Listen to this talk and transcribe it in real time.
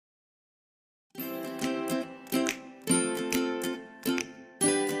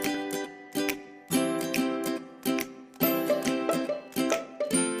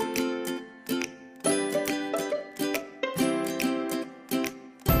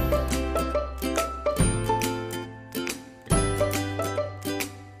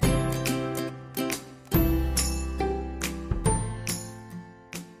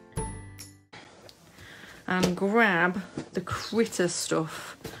and grab the critter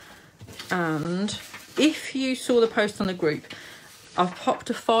stuff. And if you saw the post on the group, I've popped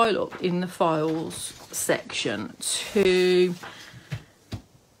a file up in the files section to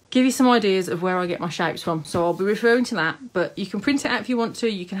give you some ideas of where I get my shapes from. So I'll be referring to that, but you can print it out if you want to.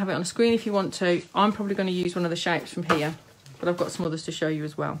 You can have it on a screen if you want to. I'm probably going to use one of the shapes from here, but I've got some others to show you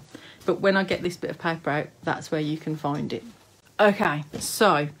as well. But when I get this bit of paper out, that's where you can find it. Okay,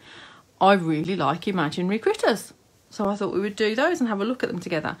 so I really like imaginary critters. So I thought we would do those and have a look at them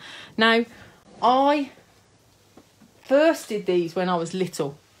together. Now, I first did these when I was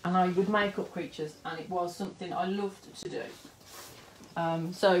little, and I would make up creatures, and it was something I loved to do.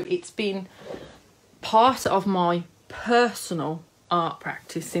 So it's been part of my personal art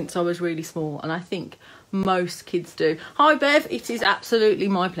practice since I was really small, and I think most kids do. Hi Bev, it is absolutely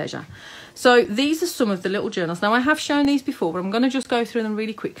my pleasure. So these are some of the little journals. Now I have shown these before, but I'm going to just go through them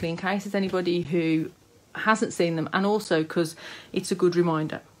really quickly in case there's anybody who hasn't seen them, and also because it's a good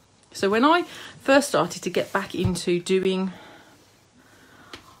reminder. So when I first started to get back into doing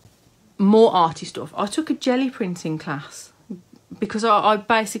more arty stuff, I took a jelly printing class because I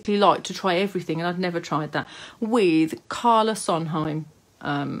basically like to try everything, and I'd never tried that, with Carla Sondheim.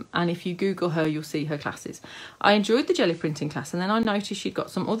 And if you Google her, you'll see her classes. I enjoyed the jelly printing class, and then I noticed she'd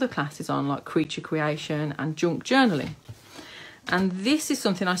got some other classes on, like creature creation and junk journaling. And this is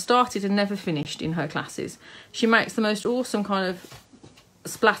something I started and never finished in her classes. She makes the most awesome kind of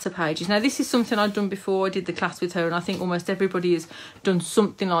splatter pages. Now this is something I'd done before. I did the class with her, and I think almost everybody has done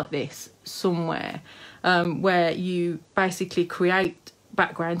something like this somewhere, where you basically create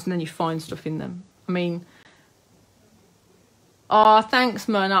backgrounds and then you find stuff in them. I mean, oh, thanks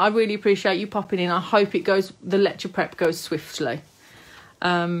Myrna, I really appreciate you popping in. I hope it goes, the lecture prep goes swiftly.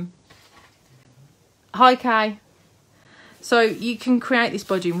 Hi Kay. So you can create this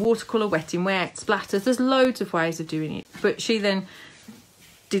by doing watercolour, wetting, wet, splatters. There's loads of ways of doing it. But she then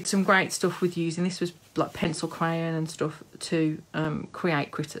did some great stuff with using, this was like pencil crayon and stuff, to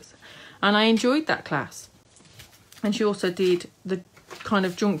create critters. And I enjoyed that class. And she also did the kind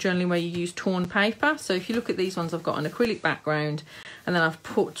of junk journaling where you use torn paper. So if you look at these ones, I've got an acrylic background and then I've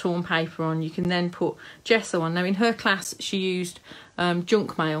put torn paper on. You can then put gesso on. Now in her class, she used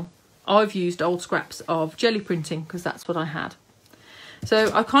junk mail. I've used old scraps of jelly printing because that's what I had.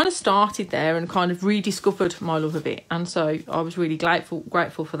 So I kind of started there and kind of rediscovered my love of it. And so I was really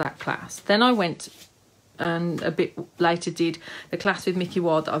grateful for that class. Then I went and a bit later did the class with Mickey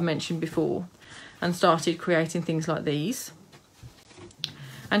Ward that I've mentioned before, and started creating things like these.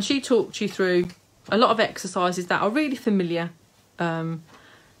 And she talked you through a lot of exercises that are really familiar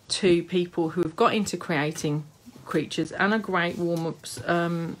to people who have got into creating creatures and are great warm-ups.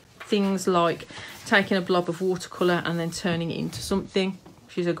 Things like taking a blob of watercolour and then turning it into something,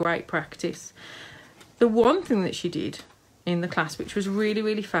 which is a great practice. The one thing that she did in the class, which was really,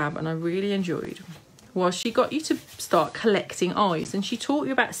 really fab and I really enjoyed, was she got you to start collecting eyes, and she taught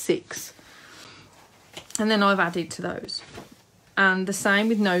you about 6. And then I've added to those. And the same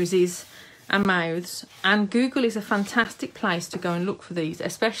with noses and mouths. And Google is a fantastic place to go and look for these,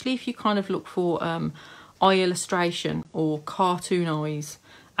 especially if you kind of look for eye illustration or cartoon eyes,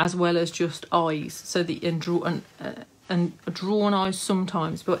 as well as just eyes, so that you can drawn eyes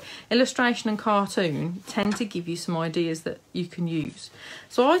sometimes, but illustration and cartoon tend to give you some ideas that you can use.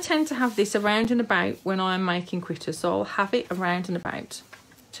 So I tend to have this around and about when I'm making critters, so I'll have it around and about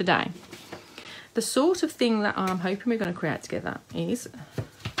today. The sort of thing that I'm hoping we're going to create together is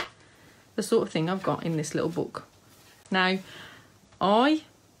the sort of thing I've got in this little book. Now, I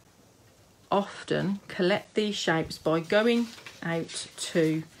often collect these shapes by going out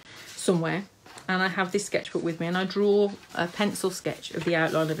to somewhere, and I have this sketchbook with me, and I draw a pencil sketch of the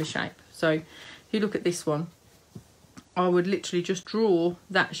outline of a shape. So if you look at this one, I would literally just draw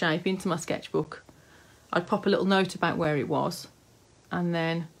that shape into my sketchbook. I'd pop a little note about where it was, and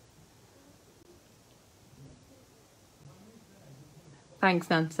then thanks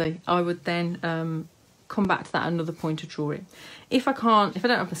Nancy, I would then come back to that at another point to draw it. If I don't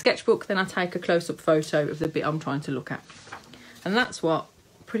have a sketchbook, then I take a close-up photo of the bit I'm trying to look at. And that's what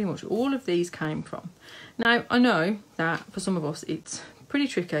pretty much all of these came from. Now, I know that for some of us, it's pretty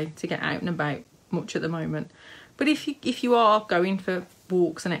tricky to get out and about much at the moment. But if you are going for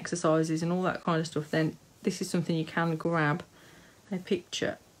walks and exercises and all that kind of stuff, then this is something you can grab a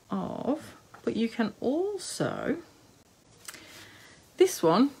picture of. But you can also... This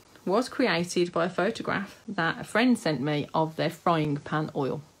one was created by a photograph that a friend sent me of their frying pan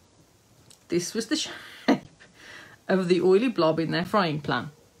oil. This was the shape of the oily blob in their frying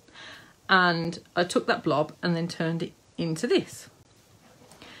pan. And I took that blob and then turned it into this.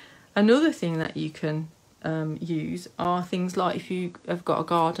 Another thing that you can use are things like if you have got a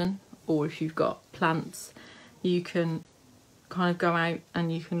garden or if you've got plants, you can kind of go out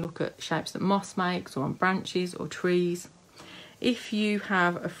and you can look at shapes that moss makes or on branches or trees. If you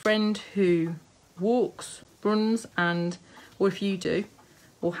have a friend who walks, runs, or if you do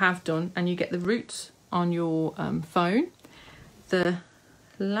or have done, and you get the roots on your phone,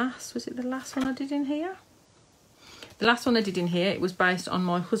 was it the last one I did in here? The last one I did in here, it was based on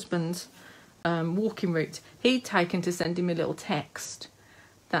my husband's walking route. He'd taken to sending me a little text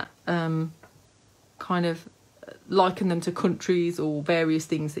that kind of likened them to countries or various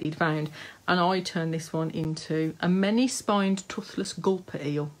things that he'd found, and I turned this one into a many-spined toothless gulper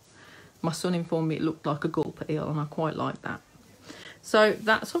eel. My son informed me it looked like a gulper eel, and I quite like that. So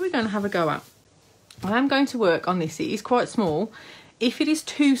that's what we're going to have a go at. I am going to work on this. It is quite small. If it is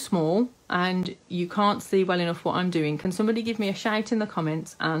too small and you can't see well enough what I'm doing, can somebody give me a shout in the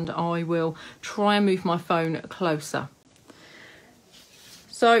comments and I will try and move my phone closer.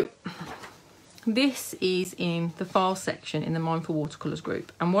 So this is in the file section in the Mindful Watercolours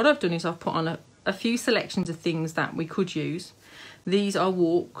group, and what I've done is I've put on a few selections of things that we could use. These are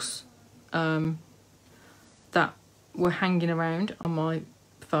walks that were hanging around on my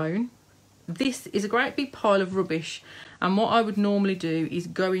phone. This is a great big pile of rubbish, and what I would normally do is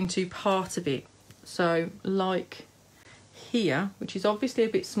go into part of it. So like here, which is obviously a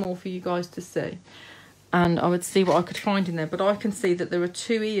bit small for you guys to see, and I would see what I could find in there, but I can see that there are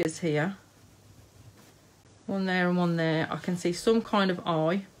 2 ears here, one there and one there. I can see some kind of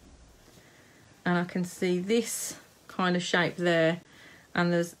eye, and I can see this kind of shape there,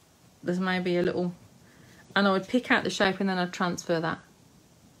 and there's maybe a little, and I would pick out the shape and then I'd transfer that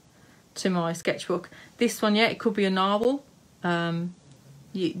to my sketchbook. This one, yeah, it could be a narwhal.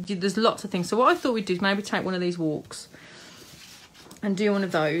 There's lots of things. So what I thought we'd do is maybe take one of these walks and do one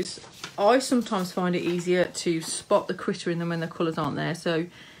of those. I sometimes find it easier to spot the critter in them when the colours aren't there. So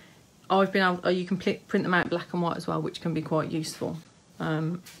I've been able, you can print them out black and white as well, which can be quite useful.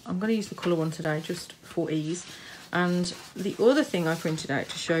 I'm going to use the colour one today just for ease. And the other thing I printed out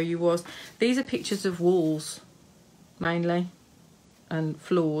to show you was, these are pictures of walls mainly and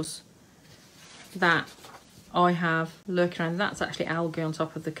floors that I have lurking around. That's actually algae on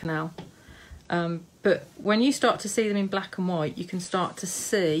top of the canal. But when you start to see them in black and white, you can start to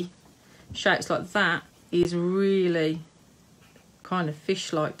see shapes like that. Is really kind of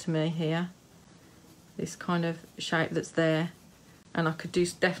fish-like to me here. This kind of shape that's there, and I could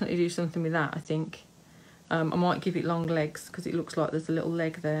definitely do something with that, I think. I might give it long legs because it looks like there's a little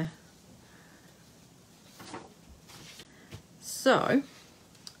leg there. So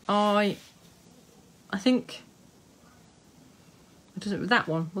I think that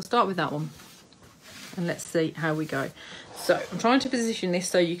one, we'll start with that one and let's see how we go. So I'm trying to position this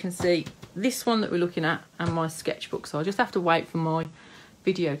so you can see this one that we're looking at and my sketchbook. So I just have to wait for my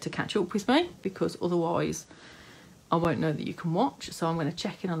video to catch up with me, because otherwise I won't know that you can watch. So I'm going to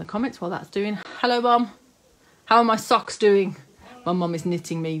check in on the comments while that's doing. Hello, Mum. How are my socks doing? My mum is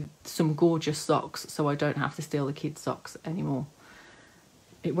knitting me some gorgeous socks so I don't have to steal the kids' socks anymore.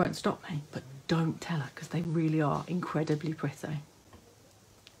 It won't stop me, but don't tell her, because they really are incredibly pretty.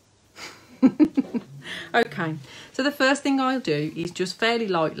 Okay, so the first thing I'll do is just fairly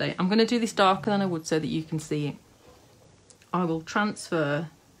lightly, I'm going to do this darker than I would so that you can see it. I will transfer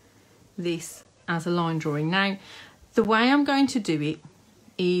this as a line drawing. Now, the way I'm going to do it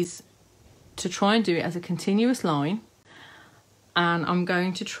is to try and do it as a continuous line, and I'm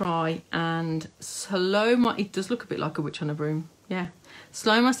going to try and it does look a bit like a witch on a broom, yeah.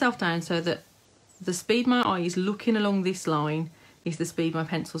 Slow myself down so that the speed my eye is looking along this line is the speed my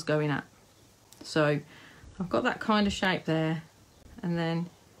pencil's going at. So I've got that kind of shape there, and then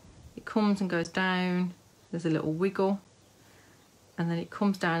it comes and goes down, there's a little wiggle, and then it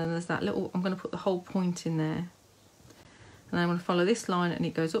comes down and there's that little, I'm going to put the whole point in there, and then I'm going to follow this line and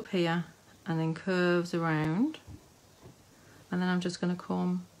it goes up here and then curves around, and then I'm just going to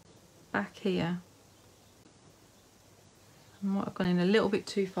come back here. I might have gone in a little bit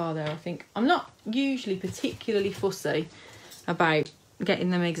too far there, I think. I'm not usually particularly fussy about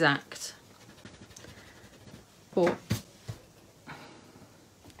getting them exact, but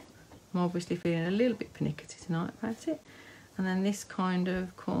I'm obviously feeling a little bit pernickety tonight about it. And then this kind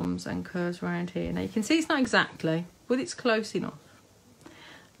of comes and curves around here. Now you can see it's not exactly, but it's close enough.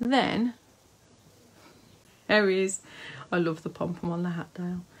 Then, there he is. I love the pom-pom on the hat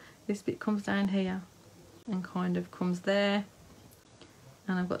dial. This bit comes down here and kind of comes there.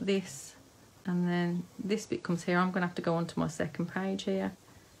 And I've got this, and then this bit comes here. I'm going to have to go on to my second page here.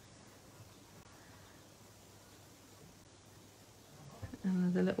 And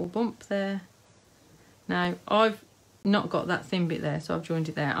there's a little bump there. Now, I've not got that thin bit there, so I've joined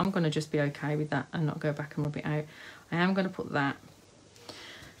it there. I'm going to just be okay with that and not go back and rub it out. I am going to put that.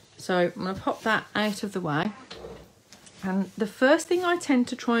 So I'm going to pop that out of the way. And the first thing I tend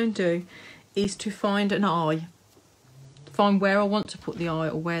to try and do is to find an eye. Find where I want to put the eye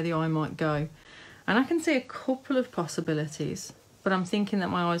or where the eye might go. And I can see a couple of possibilities, but I'm thinking that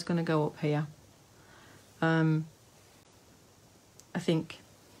my eye's going to go up here. I think.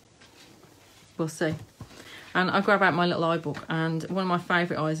 We'll see. And I grab out my little eye book, and one of my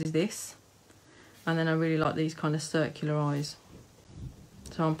favourite eyes is this. And then I really like these kind of circular eyes.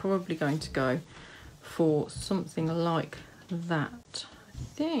 So I'm probably going to go for something like that. I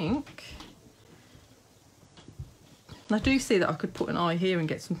think. I do see that I could put an eye here and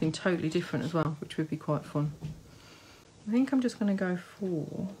get something totally different as well, which would be quite fun. I think I'm just going to go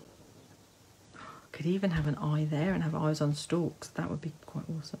for... I could even have an eye there and have eyes on stalks. That would be quite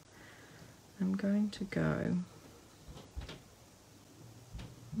awesome. I'm going to go...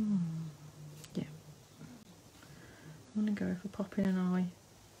 yeah. I'm going to go for popping an eye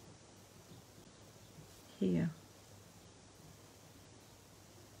here.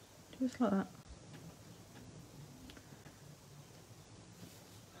 Just like that.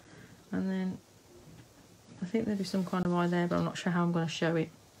 And then I think there'll be some kind of eye there, but I'm not sure how I'm going to show it.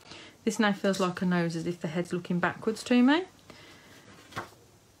 This now feels like a nose, as if the head's looking backwards to me.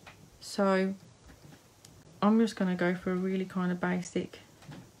 So I'm just going to go for a really kind of basic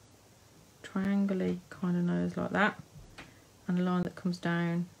triangle-y kind of nose like that. And a line that comes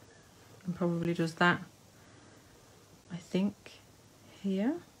down and probably does that, I think,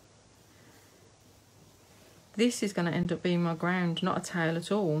 here. This is going to end up being my ground, not a tail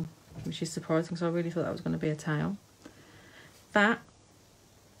at all, which is surprising because I really thought that was going to be a tail. That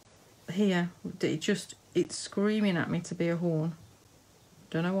here, it's screaming at me to be a horn.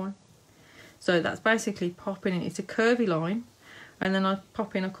 Don't know why. So that's basically popping in. It's a curvy line, and then I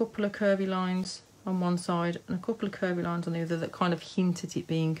pop in a couple of curvy lines on one side and a couple of curvy lines on the other that kind of hint at it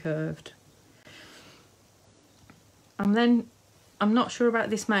being curved. And then I'm not sure about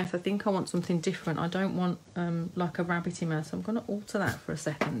this mouth. I think I want something different. I don't want like a rabbity mouth. So I'm going to alter that for a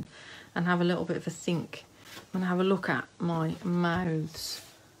second and have a little bit of a think. I'm going to have a look at my mouths.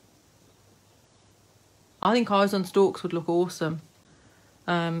 I think eyes on stalks would look awesome.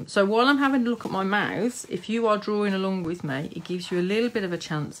 So while I'm having a look at my mouths, if you are drawing along with me, it gives you a little bit of a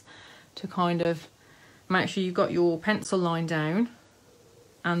chance to kind of make sure you've got your pencil line down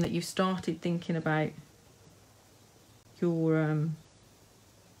and that you've started thinking about your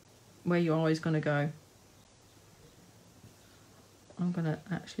where your eye is going to go. I'm going to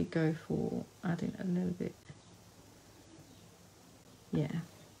actually go for adding a little bit. Yeah,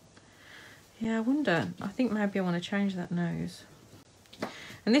 I wonder. I think maybe I want to change that nose.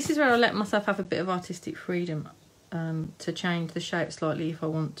 And this is where I let myself have a bit of artistic freedom to change the shape slightly if I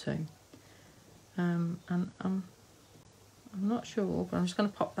want to. And I'm not sure, but I'm just going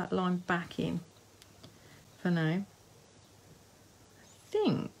to pop that line back in for now.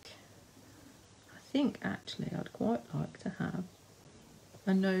 I think actually I'd quite like to have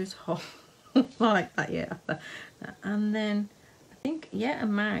a nose hole like that, yeah. And then I think, yeah, a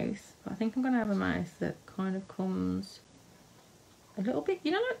mouth. But I think I'm going to have a mouth that kind of comes a little bit,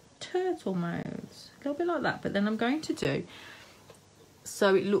 you know, like turtle mouths, a little bit like that. But then I'm going to do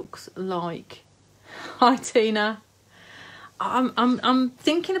so it looks like, hi Tina. I'm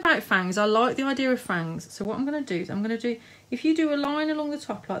thinking about fangs. I like the idea of fangs. So what I'm going to do is I'm going to do, if you do a line along the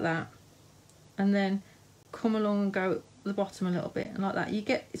top like that, and then come along and go at the bottom a little bit, and like that, you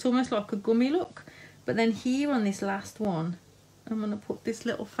get, it's almost like a gummy look. But then here on this last one, I'm going to put this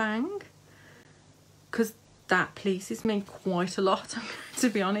little fang, because that pleases me quite a lot, to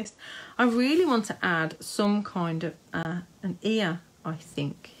be honest. I really want to add some kind of an ear, I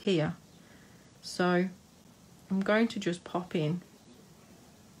think, here. So I'm going to just pop in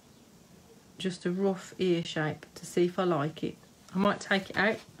just a rough ear shape to see if I like it. I might take it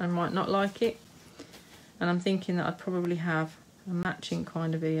out, I might not like it. And I'm thinking that I'd probably have a matching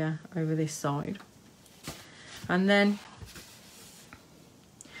kind of ear over this side. And then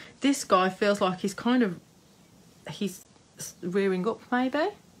this guy feels like he's rearing up maybe.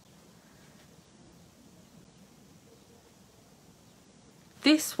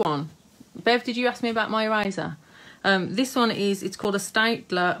 This one, Bev, did you ask me about my eraser? This one it's called a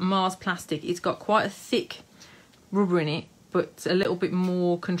Staedtler Mars Plastic. It's got quite a thick rubber in it, but a little bit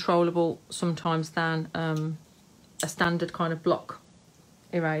more controllable sometimes than a standard kind of block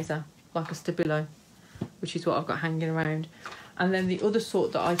eraser, like a Stabilo, which is what I've got hanging around. And then the other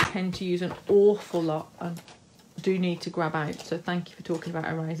sort that I tend to use an awful lot, I do need to grab out. So thank you for talking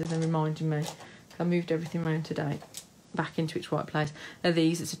about erasers and reminding me, because I moved everything around today back into its right place. Now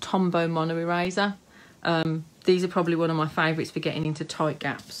these, it's a Tombow Mono Eraser. These are probably one of my favourites for getting into tight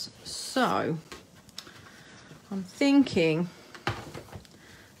gaps. So I'm thinking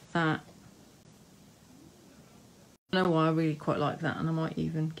that, I don't know why I really quite like that, and I might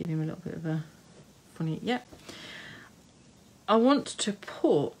even give him a little bit of a funny, I want to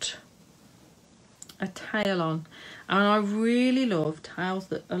put a tail on, and I really love tails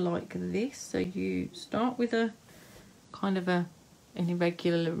that are like this. So you start with a kind of an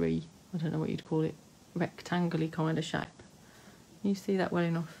irregular, I don't know what you'd call it, rectangular kind of shape. You see that well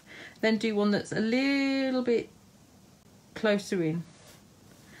enough. Then do one that's a little bit closer in,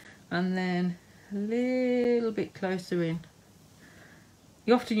 and then a little bit closer in.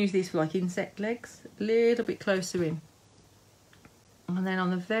 You often use these for like insect legs, a little bit closer in. And then on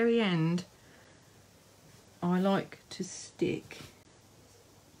the very end, I like to stick,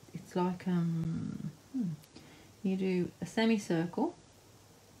 it's like, you do a semicircle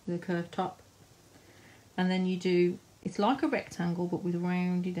with a curved top, and then you do, it's like a rectangle but with a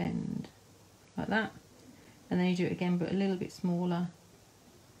rounded end, like that. And then you do it again but a little bit smaller,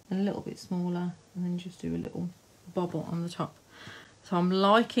 a little bit smaller, and then just do a little bobble on the top. So I'm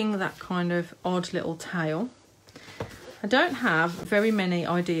liking that kind of odd little tail. I don't have very many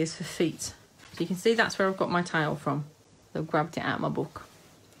ideas for feet. So you can see that's where I've got my tail from. I've grabbed it out of my book.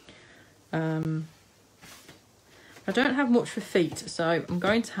 I don't have much for feet, so I'm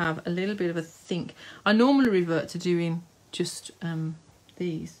going to have a little bit of a think. I normally revert to doing just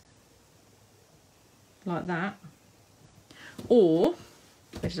these, like that. Or,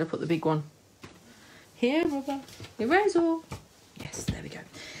 where did I put the big one? Here, rubber, eraser. Yes, there we go.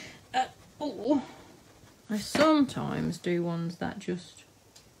 Oh, I sometimes do ones that just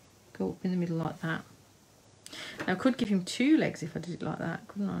go up in the middle like that. Now I could give him two legs if I did it like that,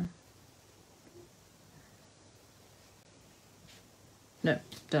 couldn't I? No,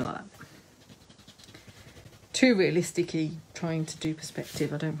 don't like that. Too realistic-y trying to do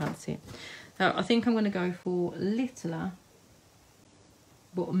perspective, I don't fancy it. Now I think I'm going to go for littler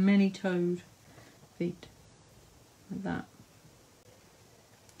but many-toed feet, like that.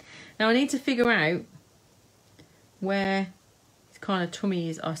 Now I need to figure out where his kind of tummy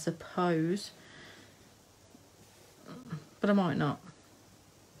is, I suppose, but I might not.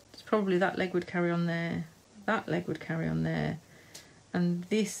 It's probably that leg would carry on there, that leg would carry on there, and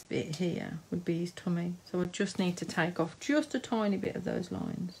this bit here would be his tummy. So I just need to take off just a tiny bit of those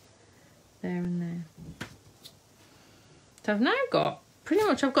lines, there and there. So I've now got, pretty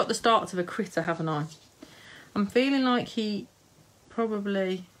much I've got the start of a critter, haven't I? I'm feeling like he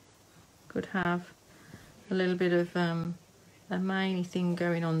probably could have a little bit of a maney thing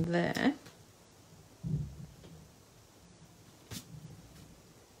going on there.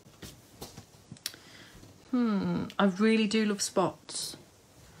 I really do love Spots.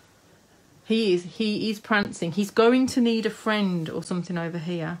 He is prancing. He's going to need a friend or something over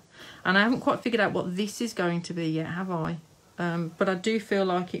here, and I haven't quite figured out what this is going to be yet, have I? But I do feel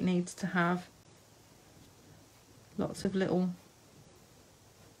like it needs to have lots of little,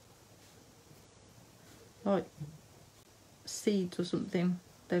 like seeds or something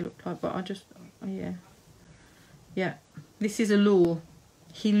they look like, but I just, yeah, this is a lure.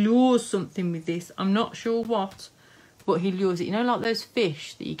 He lures something with this. I'm not sure what, but he lures it. You know, like those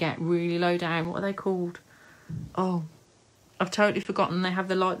fish that you get really low down, what are they called? Oh, I've totally forgotten. They have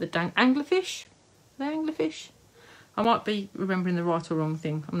the like the anglerfish. Are they anglerfish? I might be remembering the right or wrong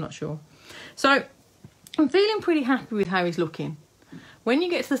thing, I'm not sure. So I'm feeling pretty happy with how he's looking. When you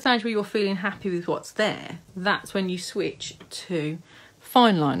get to the stage where you're feeling happy with what's there, that's when you switch to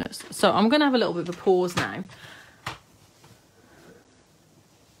fine liners. So I'm going to have a little bit of a pause now.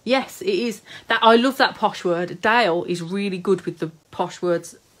 Yes, it is. That I love that posh word. Dale is really good with the posh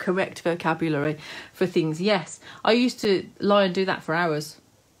words, correct vocabulary for things. Yes, I used to lie and do that for hours.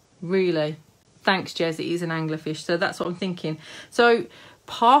 Really. Thanks, Jez. It is an anglerfish. So that's what I'm thinking. So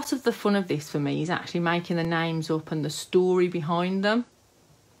part of the fun of this for me is actually making the names up and the story behind them.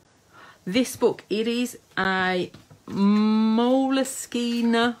 This book, it is a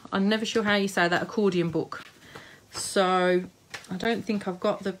Moleskine, I'm never sure how you say that, accordion book. So I don't think I've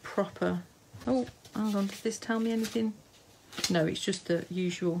got the proper, oh, hang on, does this tell me anything? No, it's just the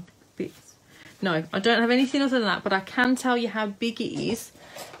usual bits. No, I don't have anything other than that, but I can tell you how big it is,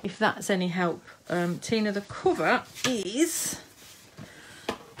 if that's any help. Tina, the cover is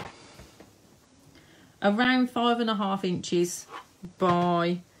around 5.5 inches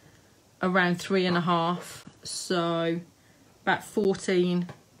by around 3.5, so about 14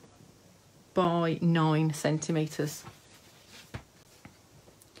 by 9 centimetres.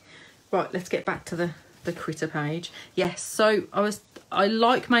 Right, let's get back to the critter page. Yes, so I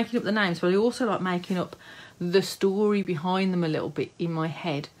like making up the names, but I also like making up the story behind them a little bit in my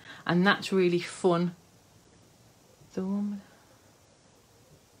head, and that's really fun.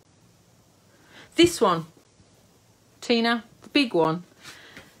 This one, Tina, the big one.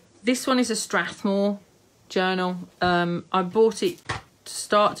 This one is a Strathmore journal. I bought it to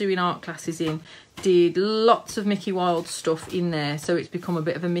start doing art classes in. Did lots of Mickey Wilde stuff in there, so it's become a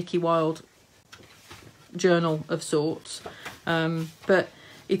bit of a Mickey Wilde journal of sorts. But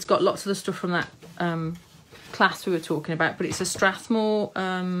it's got lots of the stuff from that class we were talking about, but it's a Strathmore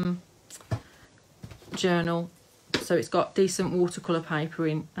journal, so it's got decent watercolour paper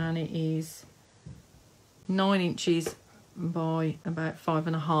in, and it is 9 inches by about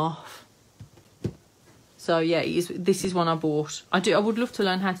 5.5. So yeah, this is one I bought. I would love to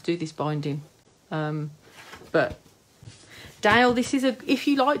learn how to do this binding, but Dale, this is if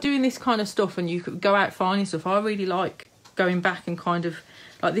you like doing this kind of stuff and you could go out finding stuff, I really like going back and kind of,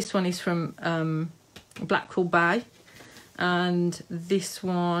 like this one is from Blackpool Bay, and this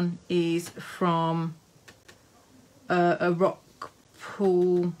one is from a rock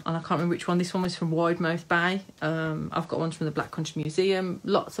pool, and I can't remember which one. This one was from Widemouth Bay. I've got ones from the Black Country Museum,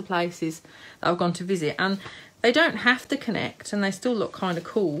 lots of places that I've gone to visit, and they don't have to connect and they still look kind of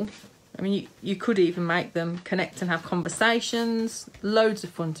cool. I mean, you could even make them connect and have conversations. Loads of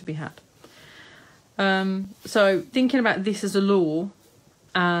fun to be had. So thinking about this as a lure,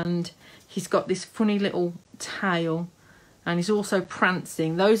 and he's got this funny little tail, and he's also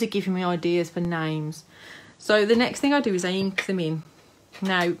prancing. Those are giving me ideas for names. So the next thing I do is I ink them in.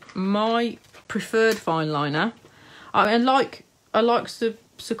 Now, my preferred fine liner, I like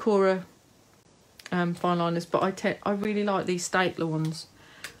Sakura fine liners, but I really like these Staedtler ones.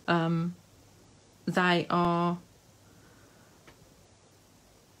 They are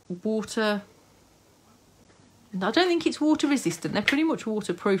water. I don't think it's water resistant. They're pretty much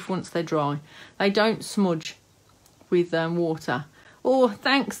waterproof once they're dry. They don't smudge with water. Oh,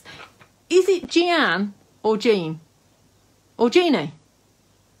 thanks. Is it Jeanne or Jean? Or Jeannie?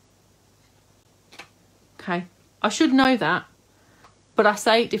 Okay. I should know that, but I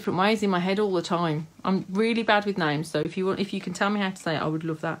say it different ways in my head all the time. I'm really bad with names, so if you can tell me how to say it, I would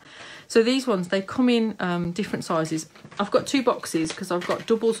love that. So these ones, they come in different sizes. I've got 2 boxes because I've got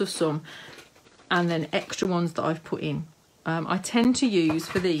doubles of some and then extra ones that I've put in. I tend to use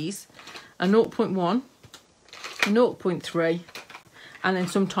for these a 0.1, a 0.3, and then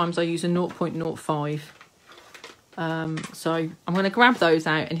sometimes I use a 0.05. So I'm going to grab those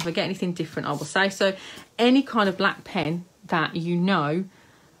out, and if I get anything different, I will say so. Any kind of black pen that you know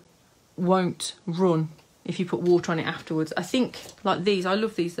won't run if you put water on it afterwards. I think, like these, I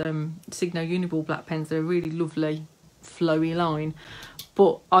love these Signo Uniball black pens. They're a really lovely, flowy line.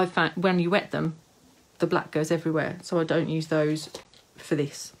 But I found when you wet them, the black goes everywhere. So I don't use those for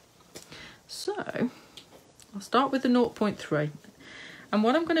this. So I'll start with the 0.3. And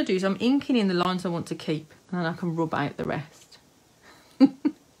what I'm going to do is I'm inking in the lines I want to keep, and then I can rub out the rest.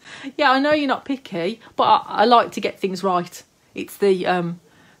 Yeah, I know you're not picky, but I like to get things right. It's the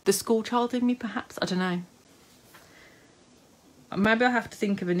school child in me, perhaps. I don't know. Maybe I have to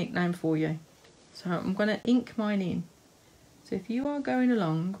think of a nickname for you. So I'm going to ink mine in. So if you are going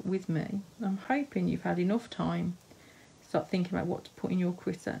along with me, I'm hoping you've had enough time to start thinking about what to put in your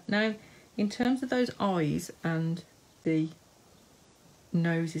critter. Now, in terms of those eyes and the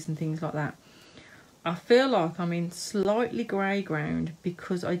noses and things like that, I feel like I'm in slightly grey ground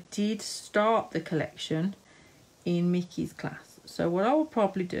because I did start the collection in Mickey's class. So what I will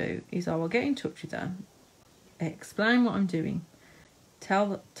probably do is I will get in touch with her, explain what I'm doing, tell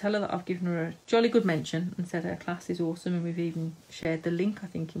her that I've given her a jolly good mention and said her class is awesome, and we've even shared the link, I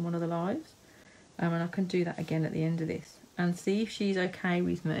think, in one of the lives. And I can do that again at the end of this and see if she's okay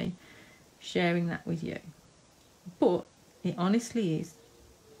with me sharing that with you. But it honestly is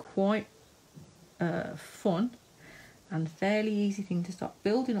quite fun and fairly easy thing to start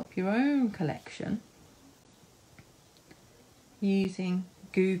building up your own collection using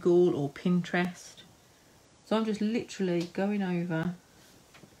Google or Pinterest. So I'm just literally going over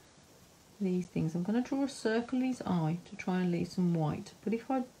these things. I'm going to draw a circle in his eye to try and leave some white, but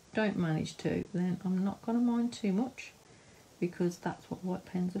if I don't manage to, then I'm not going to mind too much, because that's what white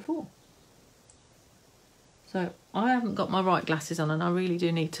pens are for. So I haven't got my right glasses on, and I really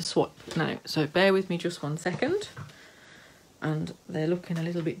do need to swap now. So bear with me just 1 second. And they're looking a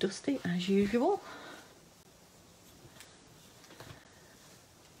little bit dusty as usual.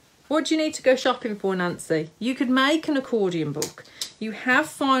 What do you need to go shopping for, Nancy? You could make an accordion book. You have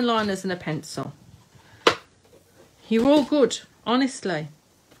fine liners and a pencil. You're all good, honestly.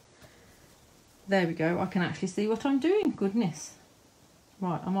 there we go. I can actually see what I'm doing. Goodness.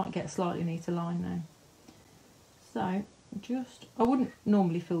 Right, I might get a slightly neater line now. So, just, I wouldn't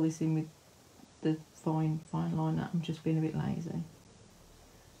normally fill this in with the fine liner. I'm just being a bit lazy.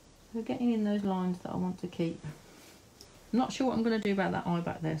 So getting in those lines that I want to keep. I'm not sure what I'm going to do about that eye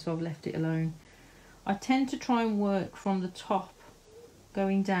back there, so I've left it alone. I tend to try and work from the top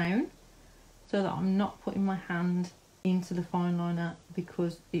going down so that I'm not putting my hand into the fine liner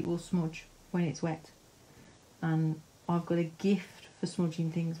because it will smudge when it's wet. And I've got a gift for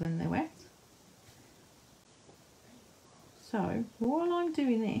smudging things when they're wet. So while I'm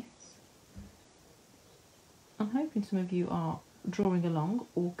doing this, I'm hoping some of you are drawing along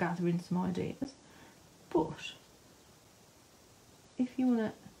or gathering some ideas, but if you want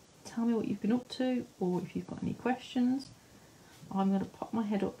to tell me what you've been up to or if you've got any questions, I'm going to pop my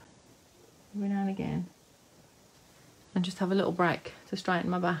head up every now and again and just have a little break to straighten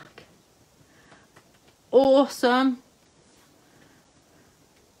my back. Awesome.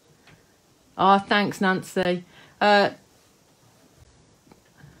 Oh, thanks, Nancy.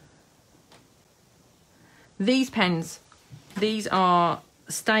 These pens, these are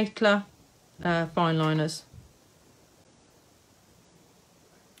Staedtler fine liners.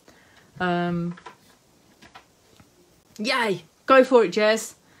 Yay! Go for it,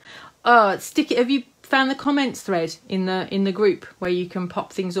 Jez. Stick it. Have you found the comments thread in the group where you can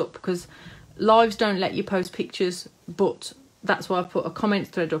pop things up? Because lives don't let you post pictures, but that's why I put a comment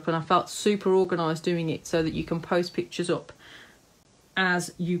thread up, and I felt super organised doing it so that you can post pictures up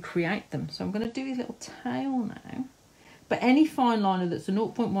as you create them. So I'm going to do his little tail now. But any fine liner that's a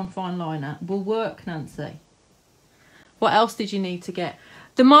 0.1 fine liner will work, Nancy. What else did you need to get?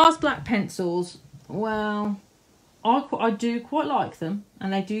 The Mars Black pencils, well, I do quite like them,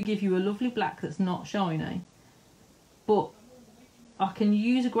 and they do give you a lovely black that's not shiny. But I can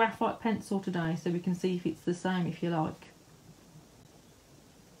use a graphite pencil today so we can see if it's the same, if you like.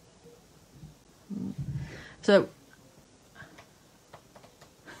 So,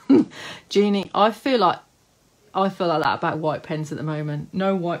 Jeannie, I feel like that about white pens at the moment.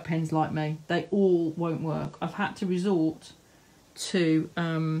 No white pens like me. They all won't work. I've had to resort to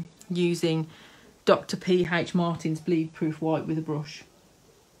using Dr. P.H. Martin's bleed proof white with a brush.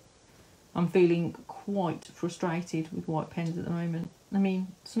 I'm feeling quite frustrated with white pens at the moment. I mean,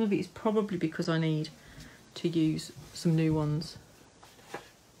 some of it is probably because I need to use some new ones.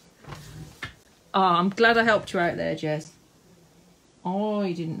 I'm glad I helped you out there, Jez.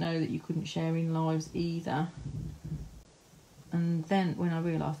 I didn't know that you couldn't share in lives either. And then when I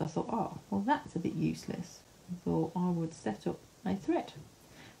realised, I thought, oh, well, that's a bit useless. I thought I would set up a thread.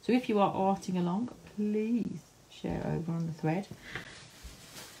 So if you are arting along, please share over on the thread.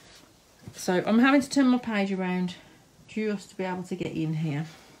 So I'm having to turn my page around just to be able to get in here.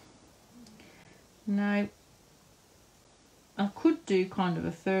 Now, I could do kind of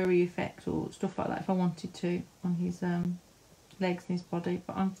a furry effect or stuff like that if I wanted to on his legs and his body,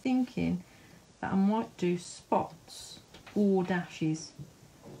 but I'm thinking that I might do spots or dashes.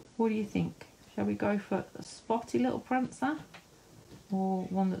 What do you think? Shall we go for a spotty little prancer or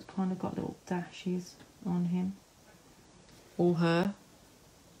one that's kind of got little dashes on him or her?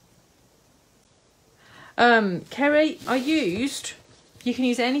 Kerry, you can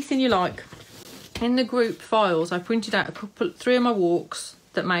use anything you like. In the group files, I printed out 3 of my walks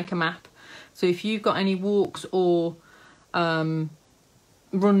that make a map. So if you've got any walks or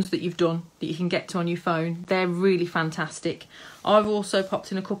runs that you've done that you can get to on your phone, they're really fantastic. I've also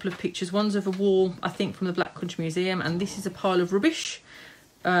popped in a couple of pictures. One's of a wall, I think, from the Black Country Museum, and this is a pile of rubbish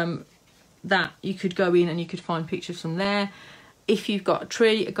that you could go in and you could find pictures from there. If you've got a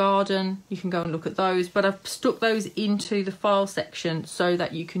tree, a garden, you can go and look at those. But I've stuck those into the file section so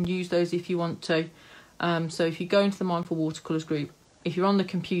that you can use those if you want to. So if you go into the Mindful Watercolours group, if you're on the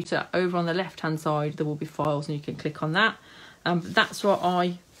computer, over on the left-hand side, there will be files and you can click on that. That's what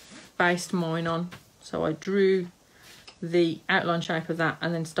I based mine on. So I drew the outline shape of that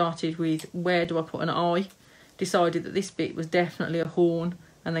and then started with where do I put an eye. Decided that this bit was definitely a horn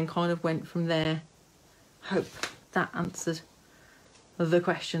and then kind of went from there. Hope that answered the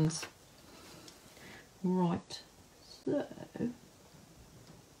questions. Right, so I'm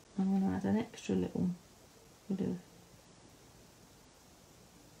going to add an extra little bit of...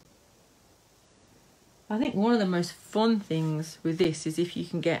 I think one of the most fun things with this is if you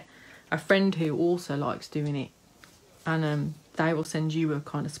can get a friend who also likes doing it, and they will send you a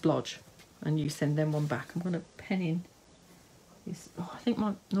kind of splodge and you send them one back. I'm going to pen in this. Oh, I think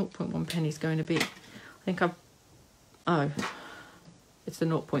my 0.1 pen is going a bit... I think I've... Oh, it's the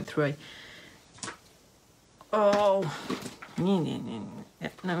 0.3. Oh,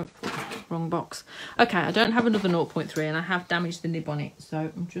 no, wrong box. Okay, I don't have another 0.3 and I have damaged the nib on it, so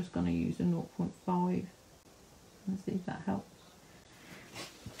I'm just going to use a 0.5 and see if that helps.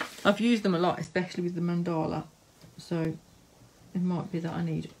 I've used them a lot, especially with the mandala, so it might be that I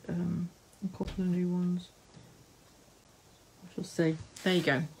need a couple of new ones. I shall see. There you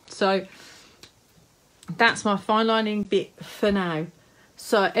go. So that's my fine lining bit for now.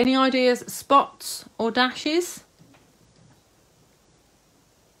 So any ideas, spots or dashes?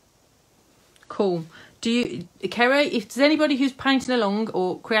 Cool. Do you, Kerry, if there's anybody who's painting along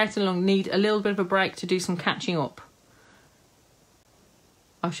or creating along need a little bit of a break to do some catching up,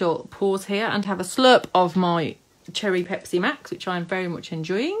 I shall pause here and have a slurp of my Cherry Pepsi Max, which I'm very much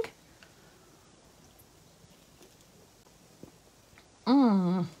enjoying.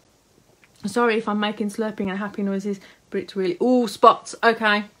 Sorry if I'm making slurping and happy noises, but it's really... Oh, spots.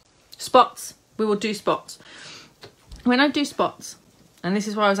 Okay. Spots. We will do spots. When I do spots, and this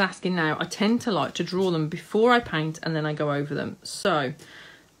is why I was asking now, I tend to like to draw them before I paint and then I go over them. So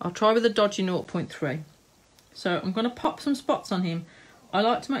I'll try with a dodgy 0.3. So I'm going to pop some spots on him. I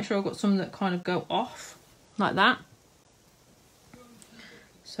like to make sure I've got some that kind of go off like that.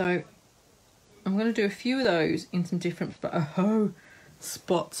 So I'm going to do a few of those in some different spots. Oh,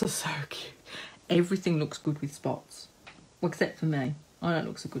 spots are so cute. Everything looks good with spots. Well, except for me. I don't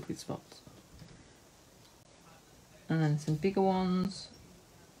look so good with spots. And then some bigger ones.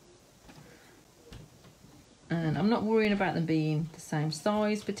 And I'm not worrying about them being the same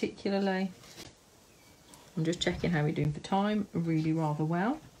size particularly. I'm just checking how we're doing for time. Really rather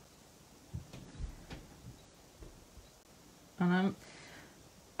well. And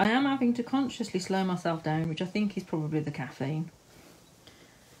I am having to consciously slow myself down, which I think is probably the caffeine,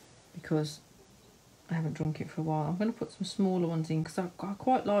 because I haven't drunk it for a while. I'm going to put some smaller ones in because I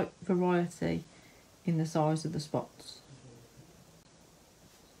quite like variety in the size of the spots.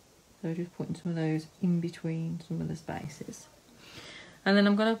 So just putting some of those in between some of the spaces. And then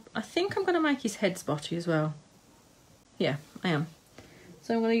I think I'm going to make his head spotty as well. Yeah, I am.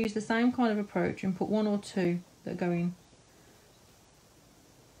 So I'm going to use the same kind of approach and put one or two that are going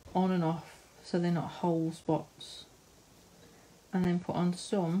on and off so they're not whole spots. And then put on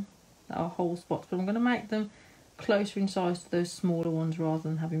some that are whole spots, but I'm going to make them closer in size to those smaller ones rather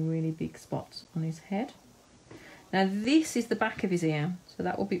than having really big spots on his head. Now this is the back of his ear, so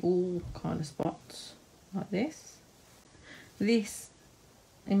that will be all kind of spots like this. This,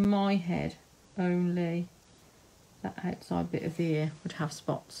 in my head, only that outside bit of the ear would have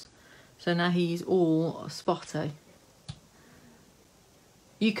spots. So now he's all spotty.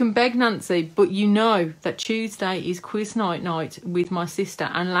 You can beg Nancy, but you know that Tuesday is quiz night with my sister,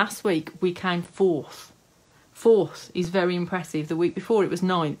 and last week we came fourth. Fourth is very impressive. The week before it was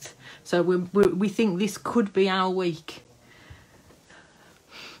 9th. So we think this could be our week.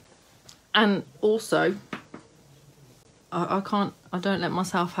 And also, I don't let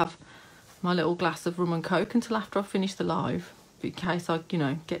myself have my little glass of rum and coke until after I've finished the live, in case I,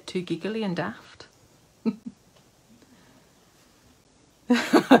 get too giggly and daft.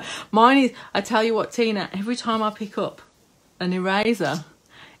 Mine is, I tell you what, Tina, every time I pick up an eraser,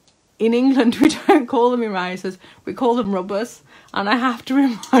 in England we don't call them erasers, we call them rubbers, and I have to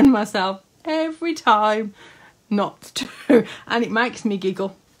remind myself every time not to, and it makes me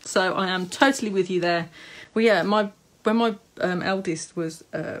giggle. So I am totally with you there. Well, yeah, when my eldest was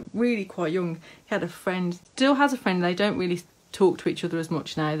really quite young, he had a friend, still has a friend, they don't really talk to each other as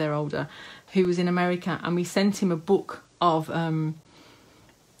much now, they're older, who was in America, and we sent him a book of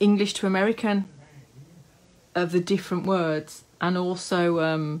English to American of the different words, and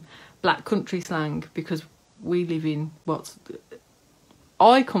also Black Country slang, because we live in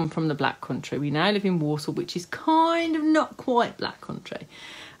I come from the Black Country. We now live in Walsall, which is kind of not quite Black Country,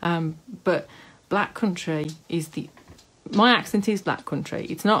 but Black Country is my accent is Black Country.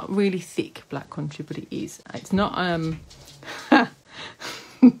 It's not really thick Black Country, but it is. It's not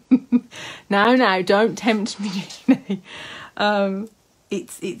no, don't tempt me.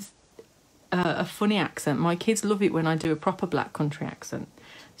 It's a funny accent. My kids love it when I do a proper Black Country accent.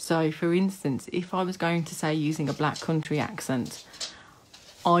 So, for instance, if I was going to say using a Black Country accent,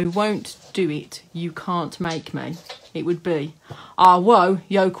 I won't do it. You can't make me. It would be, whoa,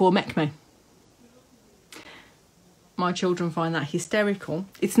 yoke or make me. My children find that hysterical.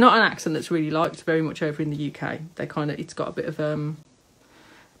 It's not an accent that's really liked very much over in the UK. It's got a bit of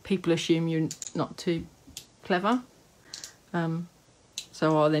people assume you're not too clever.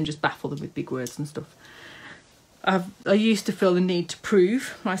 So I then just baffle them with big words and stuff. I used to feel the need to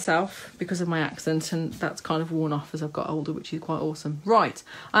prove myself because of my accent, and that's kind of worn off as I've got older, which is quite awesome. Right,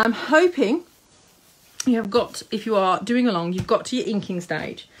 I'm hoping you have got, if you are doing along, you've got to your inking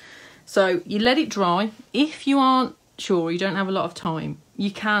stage. So you let it dry. If you aren't sure, you don't have a lot of time,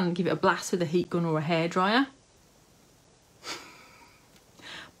 you can give it a blast with a heat gun or a hairdryer.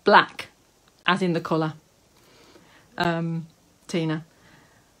 Black, as in the colour. Tina.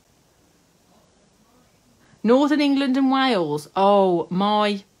 Northern England and Wales. Oh,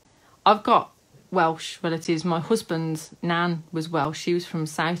 I've got Welsh relatives. My husband's nan was Welsh. She was from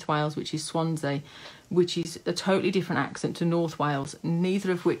South Wales, which is Swansea, which is a totally different accent to North Wales,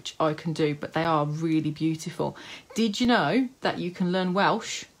 neither of which I can do, but they are really beautiful. Did you know that you can learn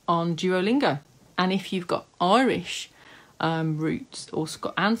Welsh on Duolingo? And if you've got Irish roots or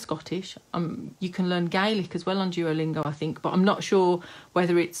Scottish, you can learn Gaelic as well on Duolingo, I think, but I'm not sure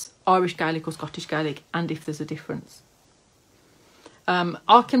whether it's Irish Gaelic or Scottish Gaelic and if there's a difference.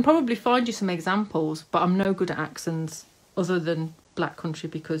 I can probably find you some examples, but I'm no good at accents other than Black Country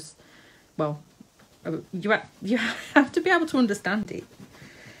because, well, you have to be able to understand it.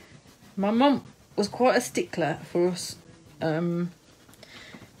 My mum was quite a stickler for us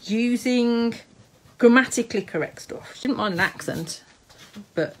using grammatically correct stuff. She didn't mind an accent,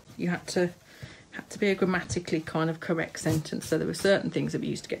 but you had to be a grammatically kind of correct sentence. So there were certain things that we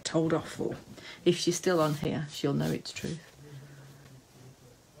used to get told off for. If she's still on here, she'll know it's true.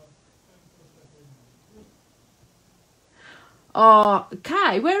 Oh,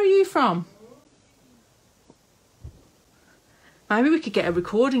 Kay, where are you from? Maybe we could get a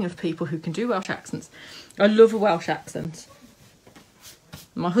recording of people who can do Welsh accents. I love a Welsh accent.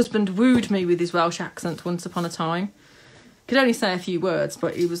 My husband wooed me with his Welsh accent once upon a time. Could only say a few words,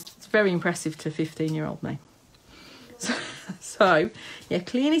 but it was very impressive to 15-year-old me. So, yeah,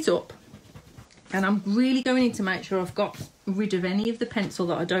 clean it up. And I'm really going in to make sure I've got rid of any of the pencil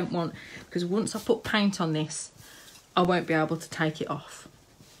that I don't want, because once I put paint on this, I won't be able to take it off.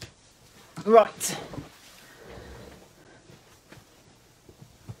 Right.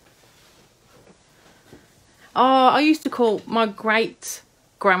 Oh, I used to call my granddad.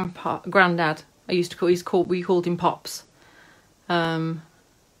 We called him Pops. Oh,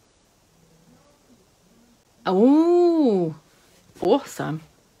 awesome.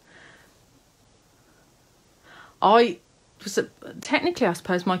 Technically, I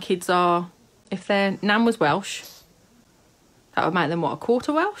suppose my kids are, if their nan was Welsh, that would make them, what, a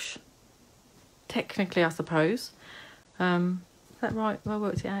quarter Welsh? Technically, I suppose. Is that right? Have I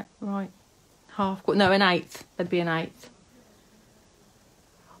worked it out right? No, an eighth. There'd be an eighth.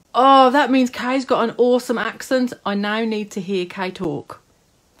 Oh, that means Kay's got an awesome accent. I now need to hear Kay talk.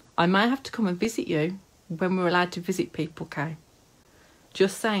 I may have to come and visit you when we're allowed to visit people, Kay.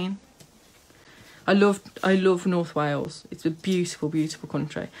 Just saying. I love North Wales. It's a beautiful, beautiful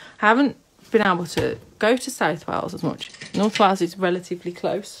country. I haven't been able to go to South Wales as much. North Wales is relatively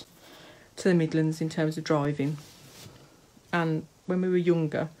close to the Midlands in terms of driving. And when we were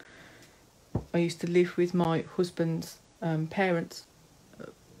younger, I used to live with my husband's parents,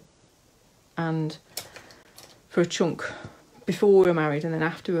 and for a chunk before we were married, and then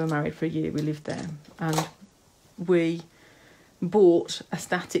after we were married for a year we lived there, and we bought a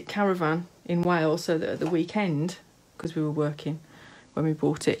static caravan in Wales so that at the weekend, because we were working when we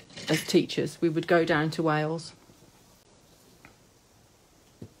bought it as teachers, we would go down to Wales.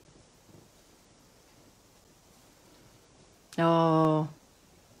 Oh,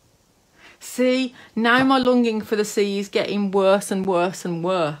 see, now my longing for the sea is getting worse and worse and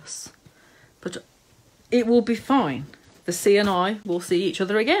worse. But it will be fine. The sea and I will see each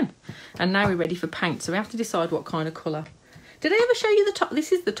other again. And now we're ready for paint. So we have to decide what kind of colour. Did I ever show you the top?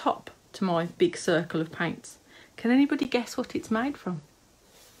 This is the top to my big circle of paints. Can anybody guess what it's made from?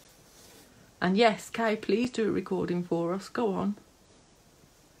 And yes, Kay, please do a recording for us. Go on.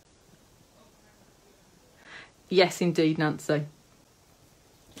 Yes, indeed, Nancy.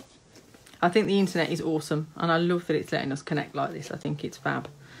 I think the internet is awesome. And I love that it's letting us connect like this. I think it's fab.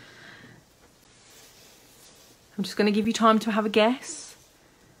 I'm just going to give you time to have a guess.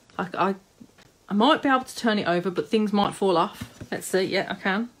 I might be able to turn it over, but things might fall off. Let's see. Yeah, I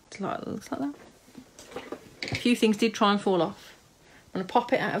can. It looks like that. A few things did try and fall off. I'm going to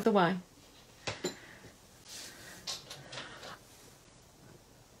pop it out of the way.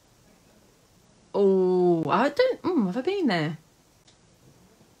 Oh, I don't... have I been there?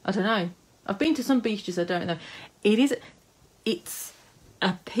 I don't know. I've been to some beaches, I don't know. It's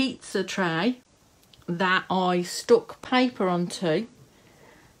a pizza tray that I stuck paper onto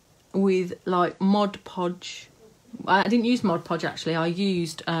with like Mod Podge. I didn't use Mod Podge actually. I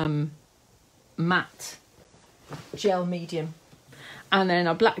used matte gel medium, and then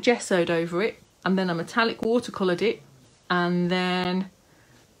I black gessoed over it, and then I metallic watercoloured it, and then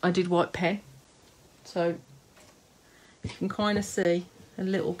I did white pen, So you can kind of see a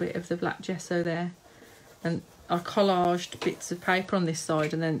little bit of the black gesso there. And I collaged bits of paper on this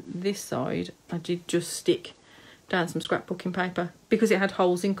side, and then this side I did just stick down some scrapbooking paper because it had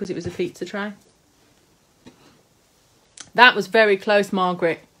holes in, because it was a pizza tray. That was very close,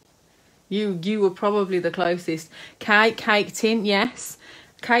 Margaret. You were probably the closest. Cake tin, yes.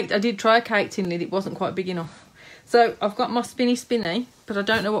 Cake. I did try a cake tin lid. It wasn't quite big enough. So I've got my spinny, but I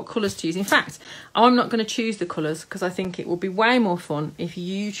don't know what colours to use. In fact, I'm not going to choose the colours because I think it would be way more fun if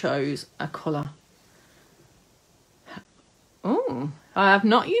you chose a colour. Oh, I have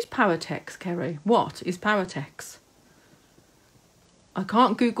not used Powertex, Kerry. What is Powertex? I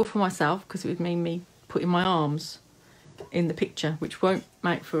can't Google for myself because it would mean me putting my arms in the picture, which won't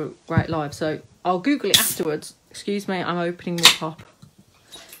make for a great live. So I'll Google it afterwards. Excuse me, I'm opening the top.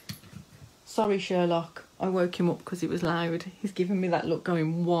 Sorry, Sherlock. I woke him up because it was loud. He's giving me that look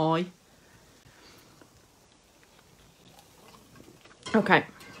going, why? Okay.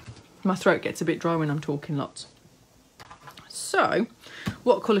 My throat gets a bit dry when I'm talking lots. So,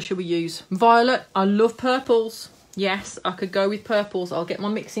 what colour should we use? Violet. I love purples. Yes, I could go with purples. I'll get my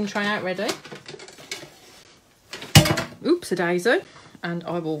mixing tray out ready. Oops, a daisy. And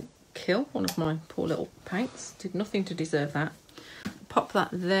I will kill one of my poor little paints. Did nothing to deserve that. Pop that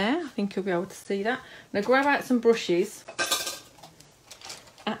there. I think you'll be able to see that. Now grab out some brushes.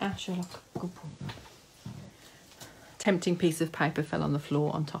 Sherlock. Good boy. Tempting piece of paper fell on the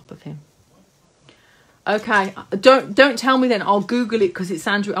floor on top of him. Okay, don't tell me then. I'll Google it because it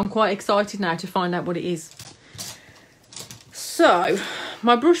sounds. I'm quite excited now to find out what it is. So,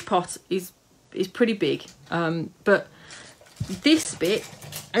 my brush pot is pretty big, but this bit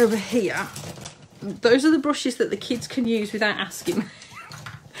over here, those are the brushes that the kids can use without asking.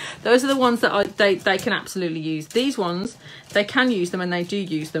 Those are the ones that they can absolutely use. These ones, they can use them and they do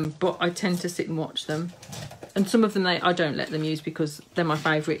use them, but I tend to sit and watch them. And some of them I don't let them use because they're my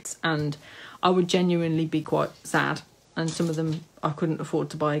favourites and I would genuinely be quite sad. And some of them I couldn't afford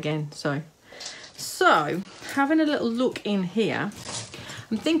to buy again. So having a little look in here,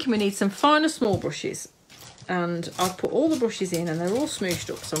 I'm thinking we need some finer small brushes. And I've put all the brushes in and they're all smooshed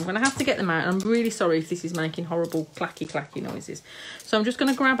up, so I'm going to have to get them out. And I'm really sorry if this is making horrible clacky noises. So I'm just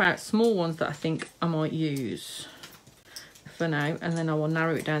going to grab out small ones that I think I might use for now, and then I will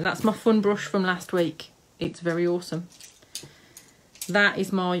narrow it down. That's my fun brush from last week. It's very awesome. That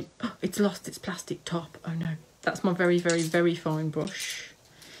is my... Oh, it's lost its plastic top. Oh no. That's my very, very, very fine brush.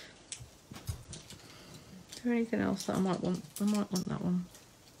 Is there anything else that I might want? I might want that one.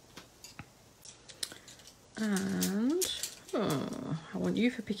 And I want you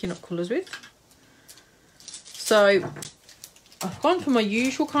for picking up colours with. So I've gone for my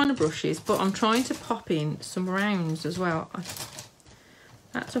usual kind of brushes, but I'm trying to pop in some rounds as well. I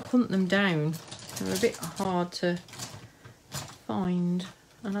had to hunt them down. They're a bit hard to find,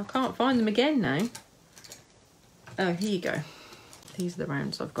 and I can't find them again now. Oh, here you go. These are the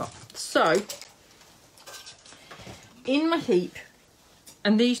rounds I've got. So in my heap,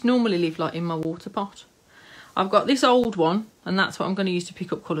 and these normally live like in my water pot, I've got this old one, and that's what I'm going to use to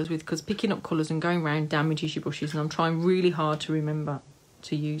pick up colours with, because picking up colours and going around damages your brushes, and I'm trying really hard to remember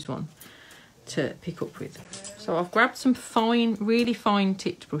to use one to pick up with. So I've grabbed some fine, really fine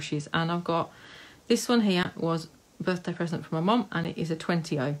tipped brushes, and I've got this one here. Was a birthday present from my mum, and it is a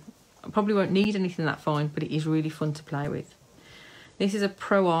 20. I probably won't need anything that fine, but it is really fun to play with. This is a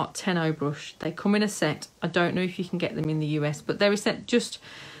Pro Art 10-0 brush. They come in a set. I don't know if you can get them in the US, but they're a set. Just,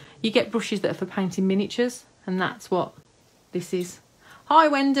 you get brushes that are for painting miniatures. And that's what this is. Hi,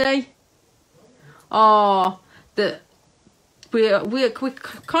 Wendy. Oh, we're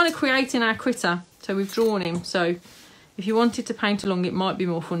kind of creating our critter. So we've drawn him. So if you wanted to paint along, it might be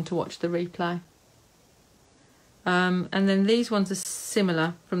more fun to watch the replay. And then these ones are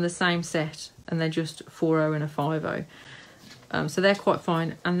similar from the same set. And they're just 4-0 and a 5-0. So they're quite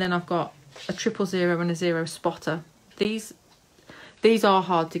fine. And then I've got a 000 and a 0 spotter. These are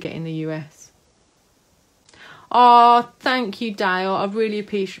hard to get in the US. Oh, thank you, Dale. I really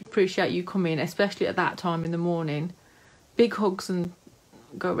appreciate you coming, especially at that time in the morning. Big hugs, and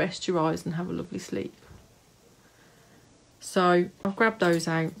go rest your eyes and have a lovely sleep. So I've grabbed those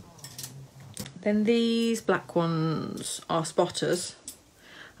out. Then these black ones are spotters.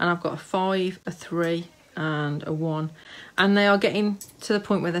 And I've got a 5, a 3 and a 1. And they are getting to the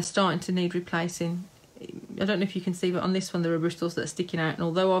point where they're starting to need replacing. I don't know if you can see, but on this one there are bristles that are sticking out, and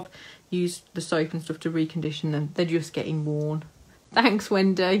although I've used the soap and stuff to recondition them, they're just getting worn. Thanks,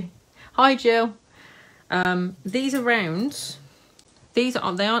 Wendy. Hi, Jill. These are rounds. They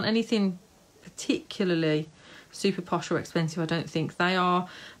aren't anything particularly super posh or expensive, I don't think. They are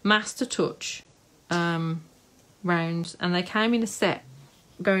Master Touch rounds, and they came in a set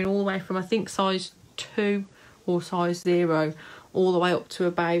going all the way from I think size 2 or size 0 all the way up to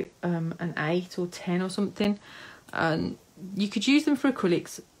about an 8 or 10 or something. And you could use them for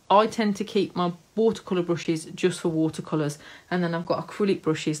acrylics. I tend to keep my watercolour brushes just for watercolours, and then I've got acrylic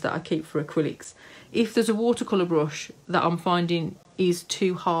brushes that I keep for acrylics. If there's a watercolour brush that I'm finding is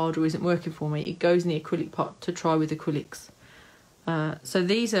too hard or isn't working for me, it goes in the acrylic pot to try with acrylics. So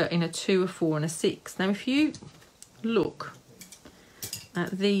these are in a 2, a 4 and a 6. Now if you look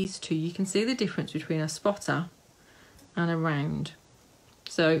at these two, you can see the difference between a spotter and a round.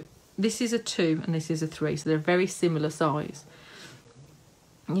 So this is a 2 and this is a 3, so they're very similar size.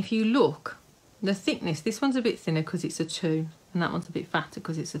 And if you look, the thickness, this one's a bit thinner because it's a 2 and that one's a bit fatter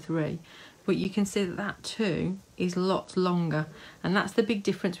because it's a 3. But you can see that that 2 is lots longer, and that's the big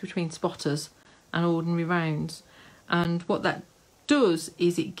difference between spotters and ordinary rounds. And what that does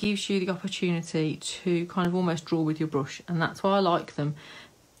is it gives you the opportunity to kind of almost draw with your brush, and that's why I like them,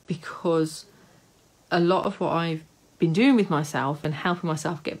 because a lot of what I've been doing with myself and helping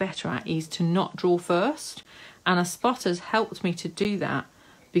myself get better at is to not draw first, and a spotter's helped me to do that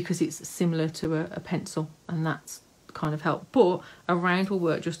because it's similar to a pencil, and that's kind of help. But a round will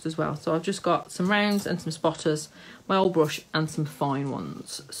work just as well. So I've just got some rounds and some spotters, my old brush and some fine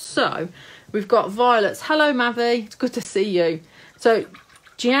ones. So we've got violets. Hello Mavi, it's good to see you. So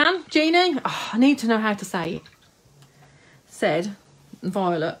Jeannie, oh, I need to know how to say it. Said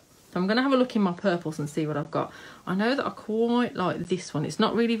violet. So I'm going to have a look in my purples and see what I've got. I know that I quite like this one. It's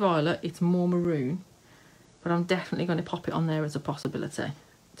not really violet, it's more maroon, but I'm definitely going to pop it on there as a possibility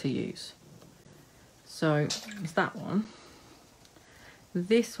to use. So it's that one.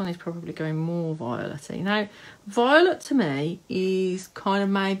 This one is probably going more violet-y. Now, violet to me is kind of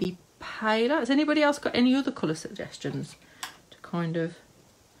maybe paler. Has anybody else got any other colour suggestions to kind of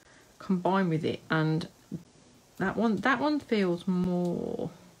combine with it? And that one feels more...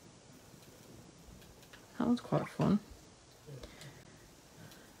 That one's quite fun.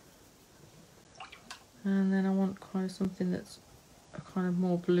 And then I want kind of something that's a kind of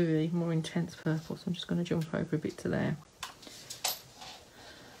more bluey, more intense purple. So I'm just going to jump over a bit to there.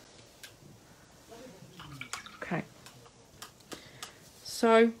 Okay.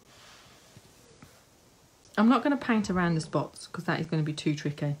 So I'm not going to paint around the spots because that is going to be too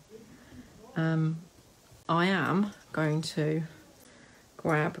tricky. I am going to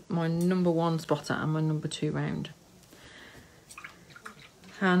grab my number 1 spotter and my number 2 round,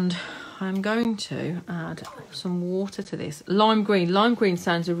 and I'm going to add some water to this. Lime green. Lime green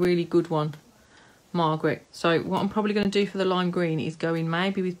sounds a really good one, Margaret. So what I'm probably going to do for the lime green is go in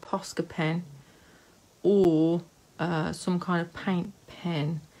maybe with Posca pen or some kind of paint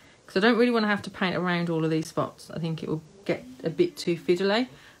pen, because I don't really want to have to paint around all of these spots. I think it will get a bit too fiddly,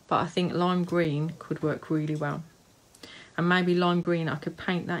 but I think lime green could work really well. And maybe lime green, I could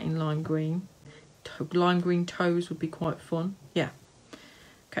paint that in lime green. Lime green toes would be quite fun. Yeah.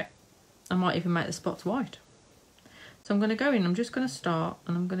 Okay. I might even make the spots white. So I'm going to go in, I'm just going to start,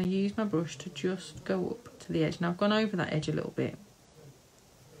 and I'm going to use my brush to just go up to the edge. Now I've gone over that edge a little bit.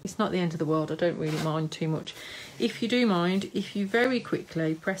 It's not the end of the world, I don't really mind too much. If you do mind, if you very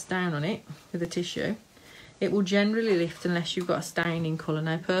quickly press down on it with a tissue, it will generally lift unless you've got a staining colour.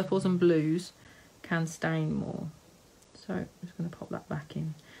 Now purples and blues can stain more. So I'm just going to pop that back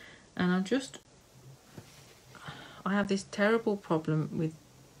in. And I have this terrible problem with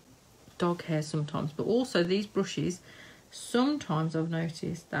dog hair sometimes, but also these brushes, sometimes I've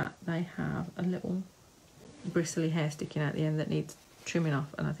noticed that they have a little bristly hair sticking out the end that needs trimming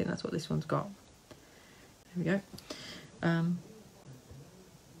off, and I think that's what this one's got. There we go.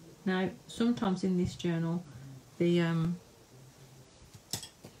 Now sometimes in this journal the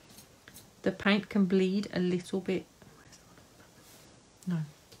paint can bleed a little bit. No,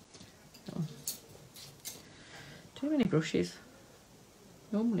 that one. Too many brushes.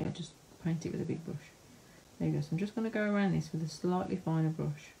 Normally I just paint it with a big brush. There you go. So I'm just going to go around this with a slightly finer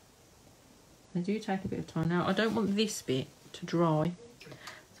brush. They do take a bit of time. Now I don't want this bit to dry,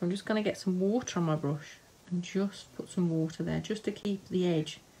 so I'm just going to get some water on my brush and just put some water there just to keep the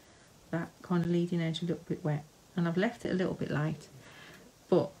edge, that kind of leading edge, a little bit wet. And I've left it a little bit light,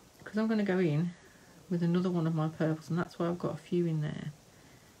 but because I'm going to go in with another one of my purples, and that's why I've got a few in there,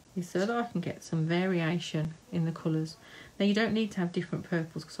 is so that I can get some variation in the colours. Now you don't need to have different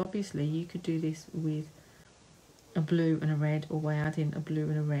purples, because obviously you could do this with a blue and a red, or by adding a blue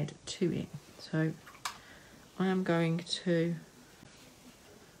and a red to it. So I am going to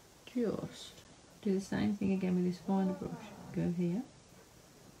just do the same thing again with this finer brush. Go here,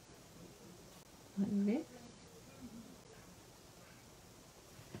 like this.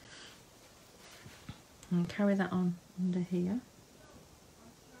 And carry that on under here.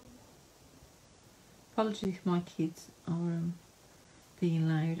 Apologies if my kids are being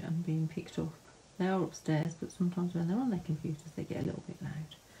loud and being picked up. They are upstairs, but sometimes when they're on their computers they get a little bit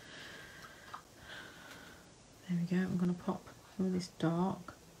loud. There we go. I'm going to pop some of this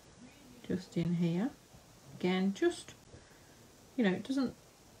dark just in here. Again, just, you know,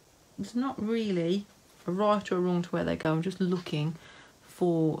 it's not really a right or a wrong to where they go. I'm just looking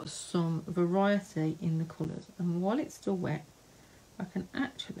for some variety in the colours, and while it's still wet I can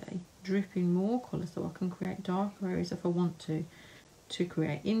actually drip in more colour so I can create darker areas if I want to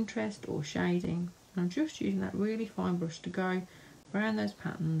create interest or shading. And I'm just using that really fine brush to go around those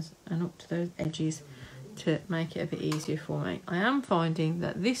patterns and up to those edges to make it a bit easier for me. I am finding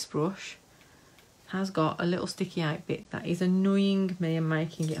that this brush has got a little sticky out bit that is annoying me and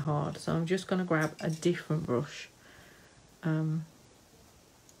making it hard, so I'm just going to grab a different brush.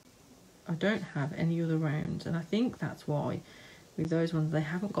 I don't have any other rounds, and I think that's why with those ones they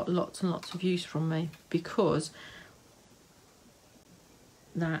haven't got lots and lots of use from me, because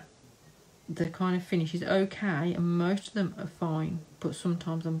that the kind of finish is okay and most of them are fine, but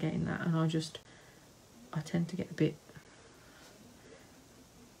sometimes I'm getting that and I tend to get a bit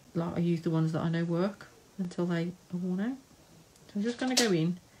like I use the ones that I know work until they are worn out. So I'm just going to go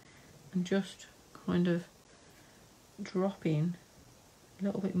in and just kind of drop in a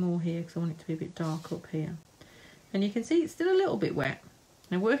little bit more here because I want it to be a bit dark up here. And you can see it's still a little bit wet.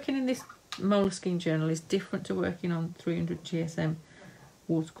 Now working in this Moleskine journal is different to working on 300 GSM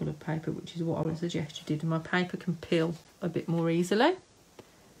watercolour paper, which is what I would suggest you did, and my paper can peel a bit more easily.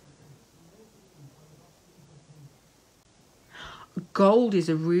 Gold is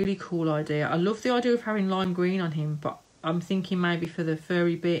a really cool idea. I love the idea of having lime green on him, but I'm thinking maybe for the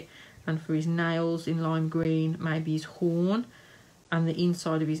furry bit and for his nails in lime green, maybe his horn and the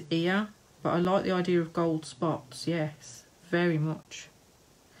inside of his ear. But I like the idea of gold spots, yes, very much.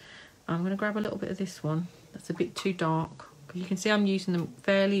 I'm going to grab a little bit of this one. That's a bit too dark, because you can see I'm using them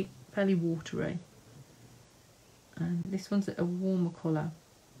fairly watery. And this one's a warmer colour,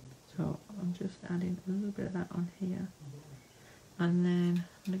 so I'm just adding a little bit of that on here. And then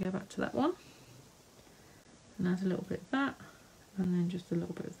I'm going to go back to that one and add a little bit of that, and then just a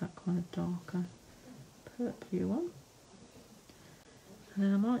little bit of that kind of darker purpley one. And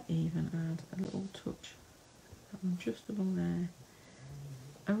then I might even add a little touch that one just along there.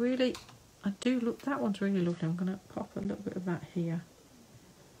 I do look, that one's really lovely. I'm going to pop a little bit of that here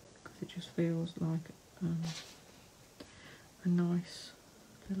because it just feels like a nice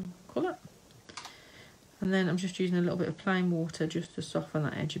little colour. And then I'm just using a little bit of plain water just to soften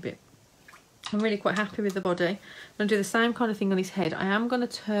that edge a bit. I'm really quite happy with the body. I'm going to do the same kind of thing on his head. I am going to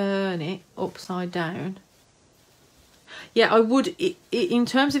turn it upside down. Yeah, I would, in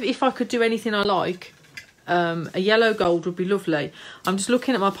terms of if I could do anything I like, a yellow gold would be lovely. I'm just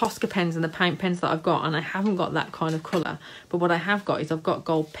looking at my Posca pens and the paint pens that I've got, and I haven't got that kind of colour. But what I have got is I've got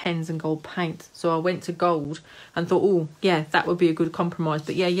gold pens and gold paint. So I went to gold and thought, oh, yeah, that would be a good compromise.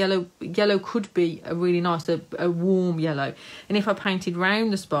 But yeah, yellow could be a really nice, a warm yellow. And if I painted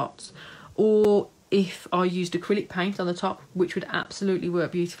round the spots, or if I used acrylic paint on the top, which would absolutely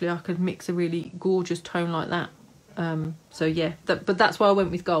work beautifully, I could mix a really gorgeous tone like that. So yeah, but that's why I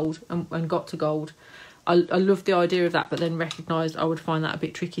went with gold and got to gold. I loved the idea of that, but then recognised I would find that a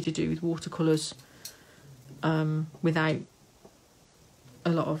bit tricky to do with watercolours without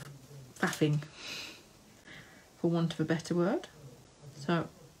a lot of faffing, for want of a better word. So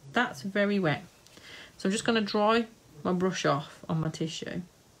that's very wet. So I'm just going to dry my brush off on my tissue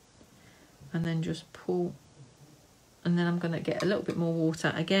and then just pull, and then I'm going to get a little bit more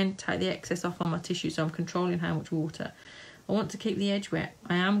water. Again, take the excess off on my tissue, so I'm controlling how much water. I want to keep the edge wet.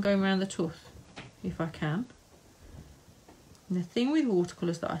 I am going around the tuft if I can. And the thing with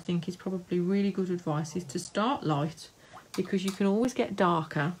watercolours that I think is probably really good advice is to start light, because you can always get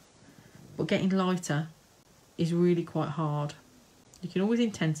darker, but getting lighter is really quite hard. You can always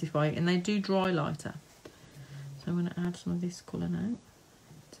intensify it, and they do dry lighter. So I'm going to add some of this colour now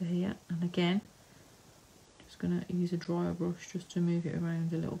to here, and again just going to use a drier brush just to move it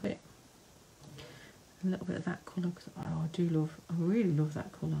around a little bit. A little bit of that colour, because I really love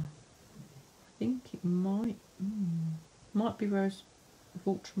that colour. I think it might be rose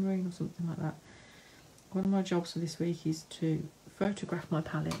ultramarine or something like that. One of my jobs for this week is to photograph my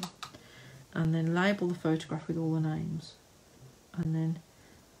palette and then label the photograph with all the names, and then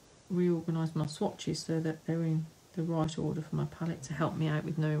reorganise my swatches so that they're in the right order for my palette to help me out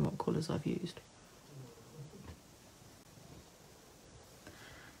with knowing what colours I've used.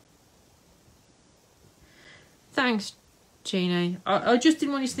 Thanks, Jeannie. I just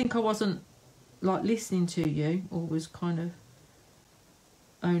didn't want you to think I wasn't like listening to you or was kind of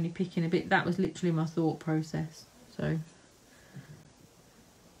only picking a bit. That was literally my thought process. So,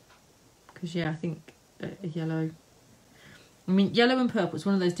 because yeah, I think a yellow, I mean, yellow and purple is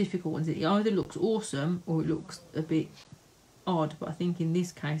one of those difficult ones. It either looks awesome or it looks a bit odd, but I think in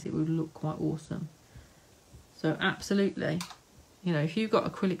this case it would look quite awesome. So absolutely, you know, if you've got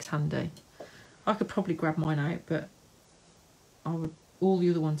acrylics handy, I could probably grab mine out, but I would, all the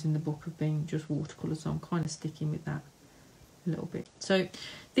other ones in the book have been just watercolour, so I'm kind of sticking with that a little bit. So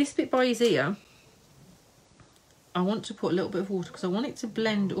this bit by his ear, I want to put a little bit of water because I want it to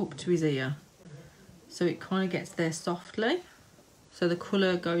blend up to his ear, so it kind of gets there softly. So the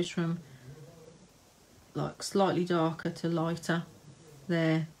colour goes from like slightly darker to lighter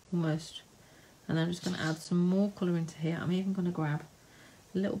there almost. And I'm just going to add some more colour into here. I'm even going to grab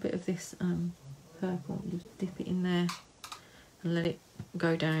a little bit of this purple, just dip it in there and let it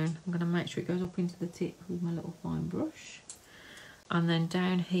go down. I'm going to make sure it goes up into the tip with my little fine brush. And then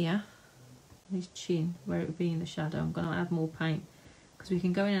down here, his chin, where it would be in the shadow, I'm going to add more paint. Because we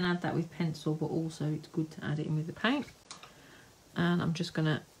can go in and add that with pencil, but also it's good to add it in with the paint. And I'm just going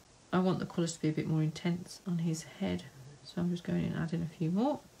to, I want the colours to be a bit more intense on his head. So I'm just going in and adding a few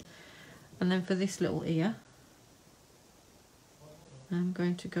more. And then for this little ear, I'm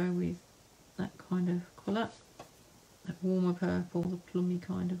going to go with that kind of colour, that warmer purple, the plummy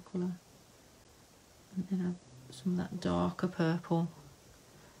kind of colour, and then add some of that darker purple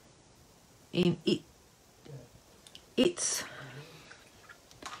in it.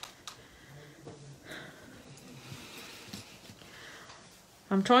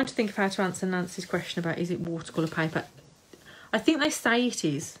 I'm trying to think of how to answer Nancy's question about is it watercolour paper. I think they say it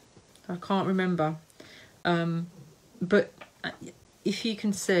is. I can't remember, but if you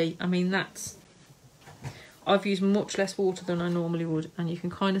can see, I mean, that's, I've used much less water than I normally would, and you can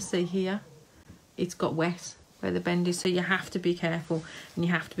kind of see here it's got wet where the bend is, so you have to be careful and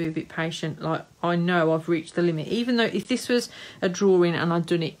you have to be a bit patient. Like, I know I've reached the limit, even though if this was a drawing and I'd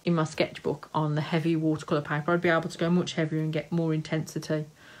done it in my sketchbook on the heavy watercolour paper, I'd be able to go much heavier and get more intensity,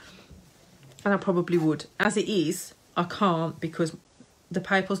 and I probably would. As it is, I can't, because the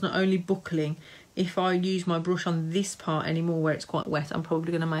paper's not only buckling. If I use my brush on this part anymore where it's quite wet, I'm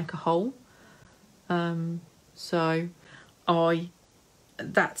probably going to make a hole. So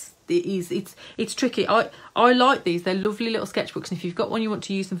it's tricky. I like these. They're lovely little sketchbooks, and if you've got one you want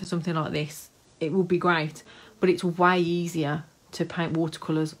to use them for something like this, it would be great. But it's way easier to paint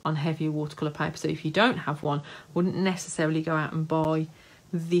watercolours on heavier watercolour paper. So if you don't have one, wouldn't necessarily go out and buy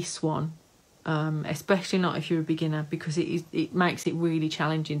this one. Especially not if you're a beginner, because it makes it really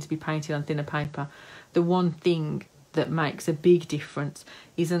challenging to be painted on thinner paper. The one thing that makes a big difference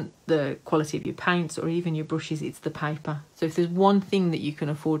isn't the quality of your paints or even your brushes, it's the paper. So if there's one thing that you can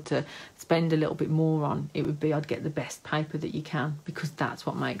afford to spend a little bit more on, it would be I'd get the best paper that you can, because that's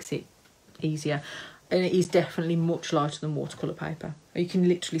what makes it easier. And it is definitely much lighter than watercolour paper. You can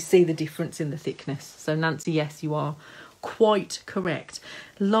literally see the difference in the thickness. So Nancy, yes, you are quite correct.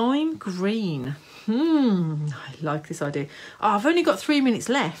 Lime green. I like this idea. Oh, I've only got 3 minutes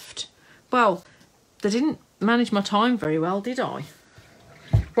left. Well, they didn't manage my time very well, did I?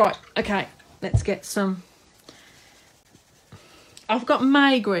 Right, okay, let's get some. I've got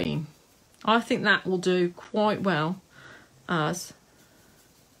May green. I think that will do quite well as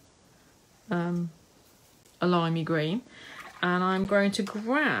a limey green. And I'm going to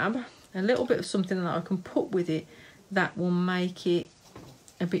grab a little bit of something that I can put with it that will make it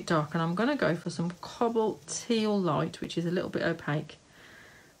a bit dark, and I'm going to go for some Cobalt Teal Light, which is a little bit opaque.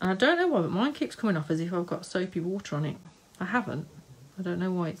 And I don't know why, but mine keeps coming off as if I've got soapy water on it. I haven't. I don't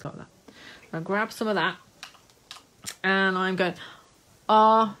know why it's like that. I'll grab some of that, and I'm going,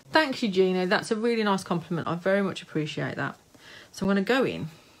 thanks Eugenia, that's a really nice compliment. I very much appreciate that. So I'm going to go in,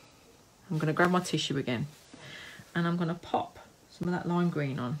 I'm going to grab my tissue again, and I'm going to pop some of that lime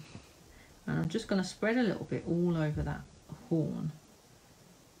green on. And I'm just going to spread a little bit all over that horn.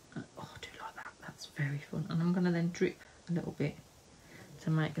 Oh, I do like that. That's very fun. And I'm going to then drip a little bit to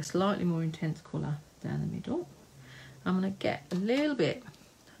make a slightly more intense colour down the middle. I'm going to get a little bit.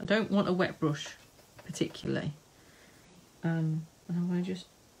 I don't want a wet brush particularly. And I'm going to just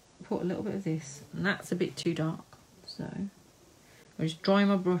put a little bit of this. And that's a bit too dark. So I just dry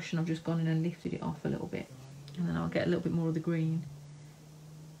my brush, and I've just gone in and lifted it off a little bit. And then I'll get a little bit more of the green.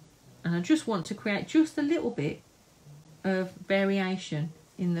 And I just want to create just a little bit of variation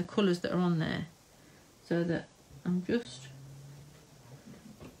in the colours that are on there, so that I'm just,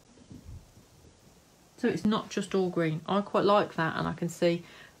 so it's not just all green. I quite like that, and I can see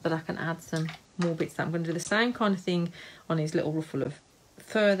that I can add some more bits. That I'm going to do the same kind of thing on his little ruffle of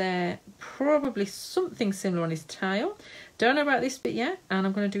fur there, probably something similar on his tail. Don't know about this bit yet, and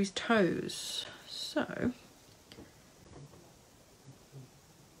I'm going to do his toes. So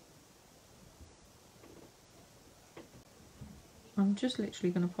I'm just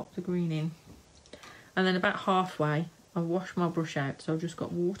literally going to pop the green in, and then about halfway I've washed my brush out, so I've just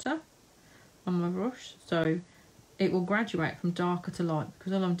got water on my brush, so it will graduate from darker to light,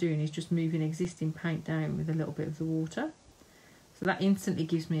 because all I'm doing is just moving existing paint down with a little bit of the water. So that instantly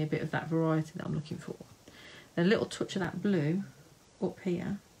gives me a bit of that variety that I'm looking for. A little touch of that blue up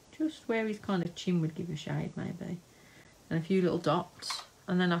here, just where his kind of chin would give a shade maybe, and a few little dots,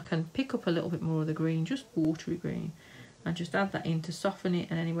 and then I can pick up a little bit more of the green, just watery green, and just add that in to soften it,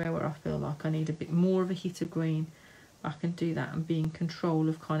 and anywhere where I feel like I need a bit more of a hit of green, I can do that and be in control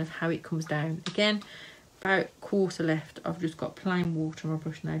of kind of how it comes down. Again, about quarter left, I've just got plain water on my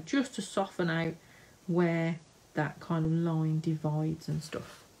brush now, just to soften out where that kind of line divides and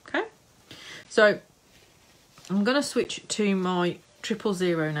stuff. Okay, so I'm going to switch to my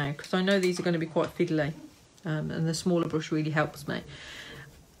 000 now, because I know these are going to be quite fiddly, and the smaller brush really helps me.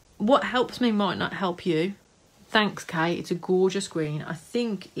 What helps me might not help you. Thanks, Kate. It's a gorgeous green. I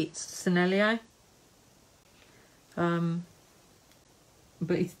think it's Sennelier.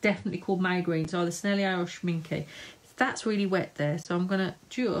 But it's definitely called May Green. It's either Sennelier or Schminke. That's really wet there, so I'm going to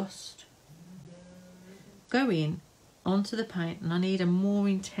just go in onto the paint, and I need a more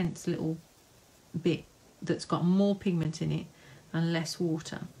intense little bit that's got more pigment in it and less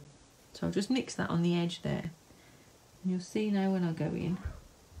water. So I'll just mix that on the edge there. And you'll see now when I go in,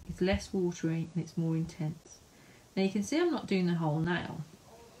 it's less watery and it's more intense. Now you can see I'm not doing the whole nail.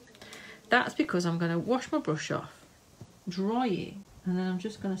 That's because I'm going to wash my brush off, dry it, and then I'm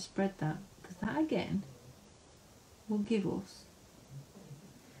just going to spread that, because that again will give us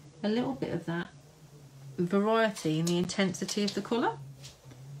a little bit of that variety in the intensity of the colour,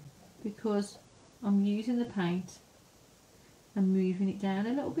 because I'm using the paint and moving it down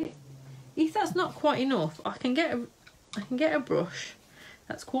a little bit. If that's not quite enough, I can get a brush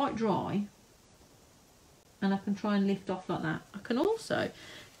that's quite dry, and I can try and lift off like that. I can also,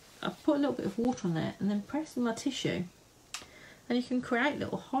 I've put a little bit of water on there and then press my tissue, and you can create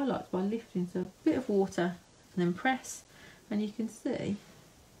little highlights by lifting. So a bit of water and then press, and you can see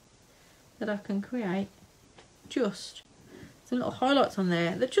that I can create just some little highlights on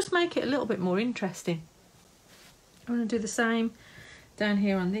there that just make it a little bit more interesting. I'm going to do the same down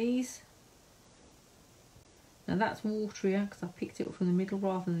here on these. Now that's waterier because I picked it up from the middle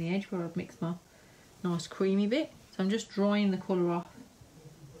rather than the edge where I've mixed my nice creamy bit. So I'm just drying the colour off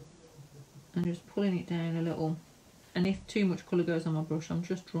and just pulling it down a little. And if too much colour goes on my brush, I'm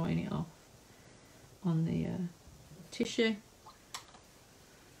just drying it off on the tissue.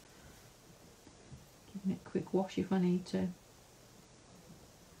 Giving it a quick wash if I need to.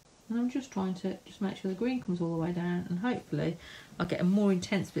 And I'm just trying to just make sure the green comes all the way down, and hopefully I'll get a more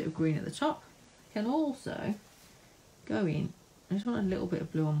intense bit of green at the top. I can also go in, I just want a little bit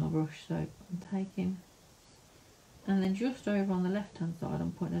of blue on my brush, so I'm taking, and then just over on the left hand side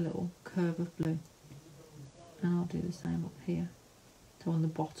I'm putting a little curve of blue, and I'll do the same up here, so on the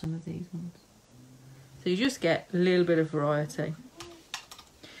bottom of these ones. So you just get a little bit of variety.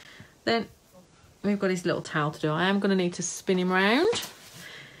 Then we've got his little tail to do. I am going to need to spin him round.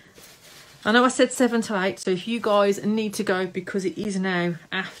 I know I said 7 to 8, so if you guys need to go because it is now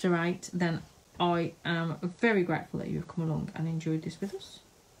after 8, then I am very grateful that you have come along and enjoyed this with us.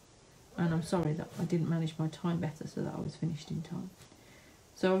 And I'm sorry that I didn't manage my time better so that I was finished in time.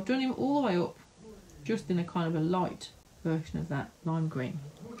 So I've done him all the way up, just in a kind of a light version of that lime green.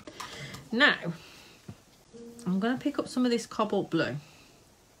 Now, I'm going to pick up some of this cobalt blue.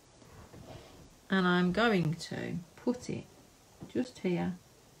 And I'm going to put it just here,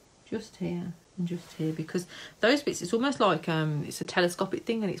 and just here, because those bits, it's almost like it's a telescopic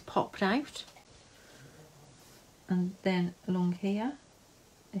thing and it's popped out. And then along here,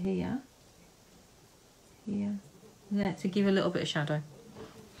 here, there, to give a little bit of shadow.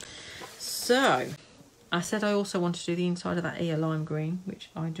 So I said I also want to do the inside of that ear lime green, which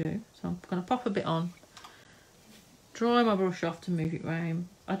I do. So I'm going to pop a bit on, dry my brush off to move it round.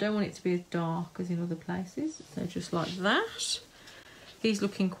 I don't want it to be as dark as in other places, so just like that. He's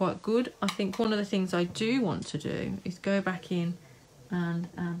looking quite good. I think one of the things I do want to do is go back in and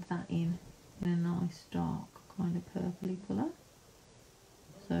add that in a nice dark kind of purpley colour.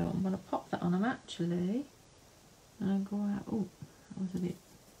 So I'm going to pop that on him actually, and grab, oh,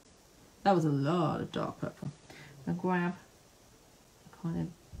 that was a lot of dark purple. I'll grab kind of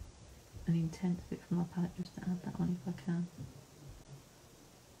an intense bit from my palette just to add that on if I can.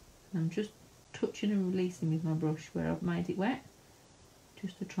 And I'm just touching and releasing with my brush where I've made it wet,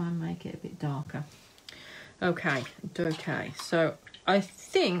 just to try and make it a bit darker. Okay, so I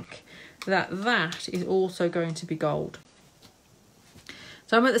think that is also going to be gold.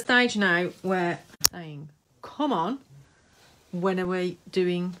 So I'm at the stage now where I'm saying, come on, when are we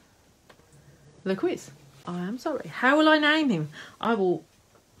doing the quiz? I am sorry. How will I name him? I will,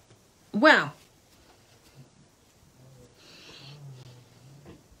 well,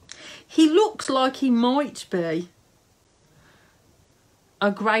 he looks like he might be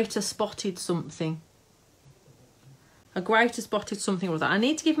a greater spotted something. A greater spotted something or that. I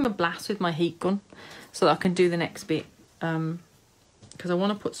need to give him a blast with my heat gun so that I can do the next bit. Because I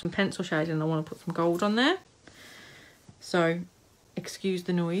want to put some pencil shading and I want to put some gold on there. So, excuse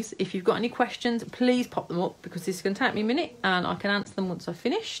the noise. If you've got any questions, please pop them up because this is going to take me a minute and I can answer them once I've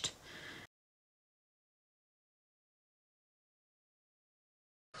finished.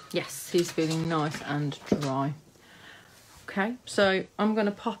 Yes, he's feeling nice and dry. Okay, so I'm going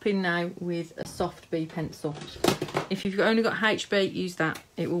to pop in now with a soft B pencil. If you've only got HB, use that.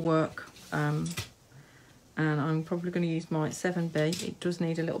 It will work. And I'm probably going to use my 7B. It does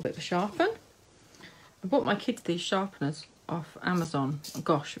need a little bit of a sharpen. I bought my kids these sharpeners off Amazon,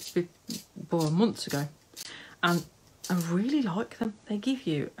 gosh, months ago. And I really like them. They give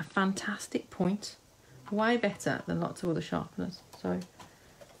you a fantastic point. Way better than lots of other sharpeners. So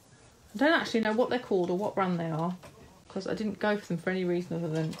I don't actually know what they're called or what brand they are, because I didn't go for them for any reason other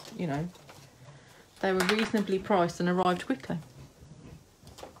than, you know, they were reasonably priced and arrived quickly.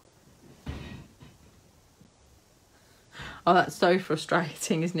 Oh, that's so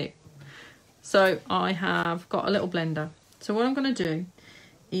frustrating, isn't it? So I have got a little blender. So what I'm going to do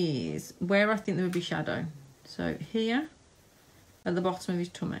is where I think there would be shadow. So here at the bottom of his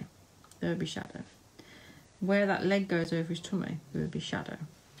tummy, there would be shadow. Where that leg goes over his tummy, there would be shadow.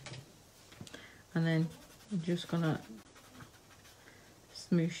 And then I'm just going to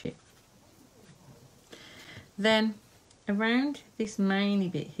smoosh it. Then around this mainy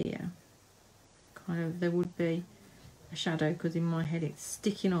bit here, kind of there would be a shadow because in my head it's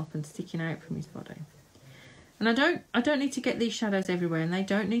sticking up and sticking out from his body. And I don't need to get these shadows everywhere, and they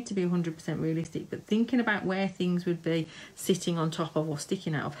don't need to be 100% realistic, but thinking about where things would be sitting on top of or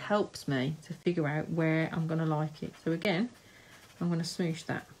sticking out of helps me to figure out where I'm going to like it. So again, I'm going to smoosh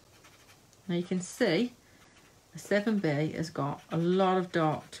that. Now you can see the 7B has got a lot of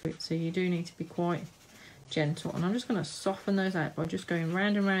dark to it, so you do need to be quite gentle. And I'm just going to soften those out by just going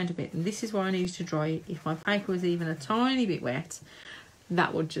round and round a bit. And this is why I needed to dry it. If my paper was even a tiny bit wet,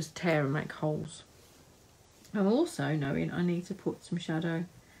 that would just tear and make holes. I'm also knowing I need to put some shadow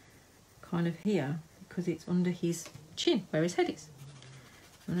kind of here because it's under his chin where his head is.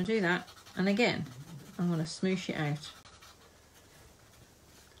 I'm going to do that, and again I'm going to smoosh it out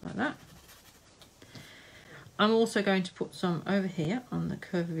like that. I'm also going to put some over here on the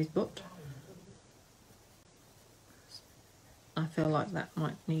curve of his butt. I feel like that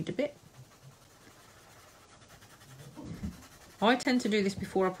might need a bit. I tend to do this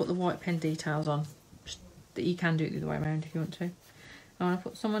before I put the white pen details on. That you can do it the other way around if you want to. I want to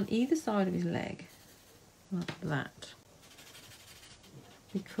put some on either side of his leg, like that.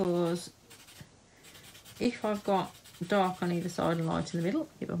 Because if I've got dark on either side and light in the middle,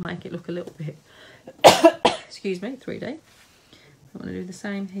 it will make it look a little bit, excuse me, 3D. I want to do the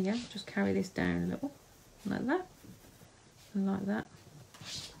same here. Just carry this down a little, like that, and like that.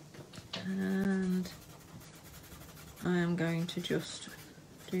 And I am going to just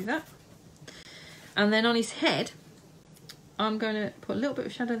do that. And then on his head, I'm going to put a little bit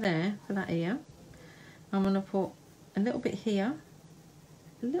of shadow there for that ear. I'm going to put a little bit here,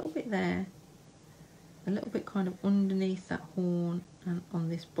 a little bit there, a little bit kind of underneath that horn and on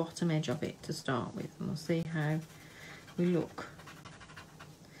this bottom edge of it to start with. And we'll see how we look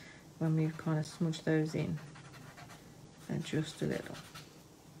when we've kind of smudged those in. And just a little.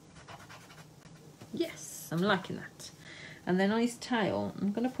 Yes, I'm liking that. And then on his tail,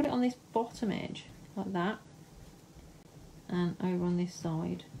 I'm going to put it on this bottom edge. Like that, and over on this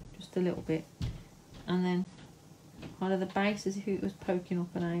side just a little bit, and then kind of the base as if it was poking up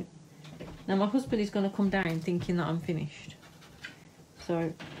and out. Now my husband is going to come down thinking that I'm finished,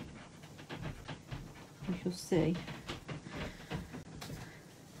 so we shall see.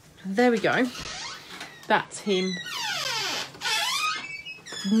 There we go, that's him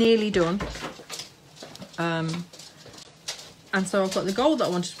nearly done. And so I've got the gold that I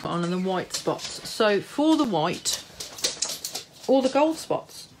wanted to put on and the white spots. So for the white, or the gold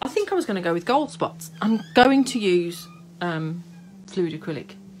spots, I think I was going to go with gold spots. I'm going to use fluid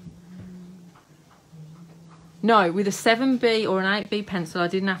acrylic. No, with a 7B or an 8B pencil, I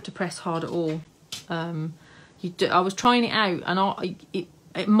didn't have to press hard at all. I was trying it out, and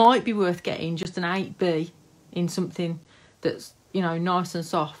it might be worth getting just an 8B in something that's, you know, nice and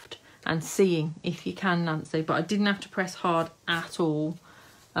soft, and seeing if you can, Nancy. But I didn't have to press hard at all.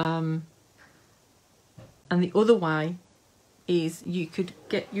 And the other way is you could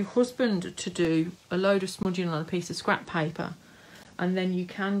get your husband to do a load of smudging on a piece of scrap paper, and then you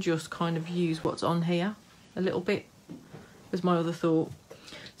can just kind of use what's on here a little bit, was my other thought.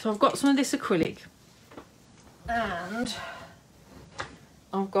 So I've got some of this acrylic, and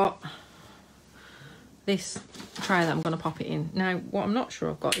I've got this tray that I'm going to pop it in. Now, what I'm not sure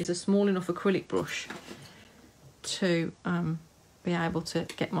I've got is a small enough acrylic brush to be able to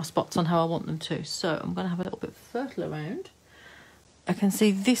get my spots on how I want them to. So I'm going to have a little bit fertile around. I can see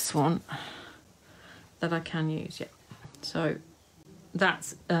this one that I can use, yeah. So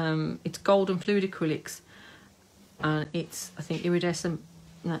that's it's golden fluid acrylics, and it's, I think, iridescent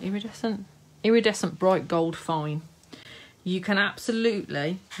bright gold fine. You can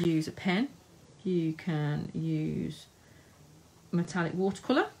absolutely use a pen. You can use metallic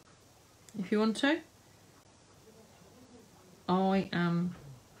watercolour if you want to. I am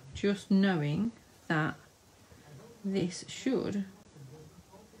just knowing that this should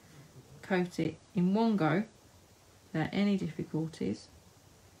coat it in one go without any difficulties,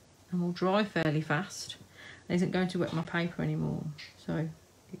 and will dry fairly fast. It isn't going to wet my paper anymore, so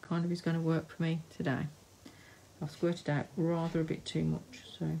it kind of is going to work for me today. I've squirted out rather a bit too much,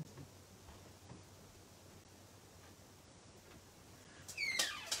 so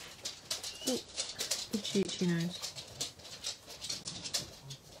itchy nose.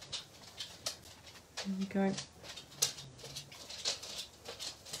 There we go.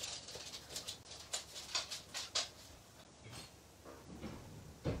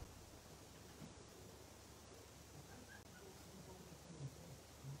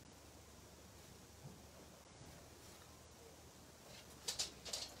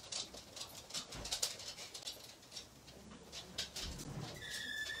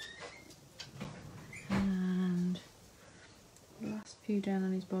 And last few down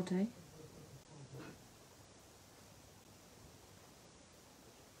on his body.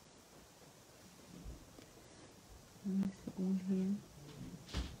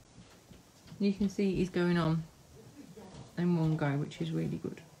 You can see he's going on in one go, which is really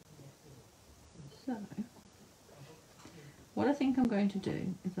good. So, what I think I'm going to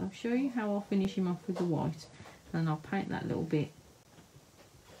do is I'll show you how I'll finish him off with the white, and I'll paint that little bit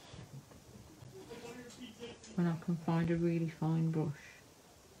when I can find a really fine brush,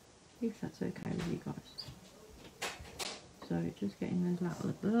 if that's okay with you guys. So just getting those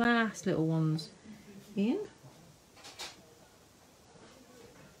last little ones in.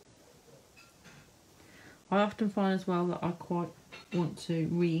 I often find as well that I quite want to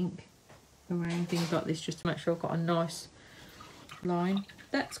re-ink around things like this just to make sure I've got a nice line.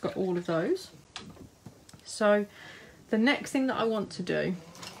 That's got all of those. So the next thing that I want to do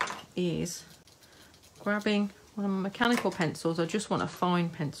is grabbing one of my mechanical pencils. I just want a fine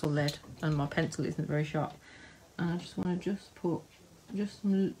pencil lead, and my pencil isn't very sharp. And I just want to just put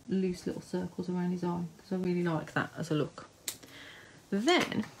some loose little circles around his eye, because I really like that as a look.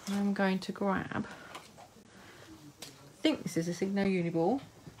 Then I'm going to grab, I think this is a Signo Uniball,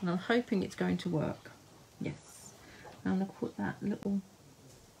 and I'm hoping it's going to work. Yes. I'm going to put that little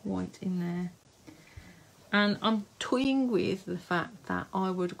white in there. And I'm toying with the fact that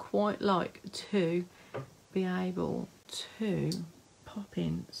I would quite like to be able to pop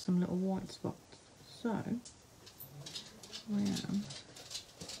in some little white spots. So I am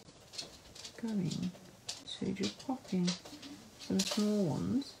going to just pop in some small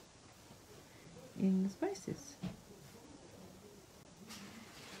ones in the spaces.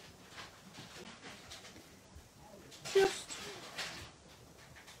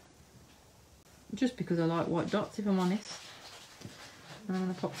 Just because I like white dots, if I'm honest. And I'm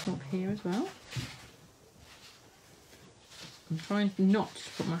going to pop some up here as well. I'm trying not to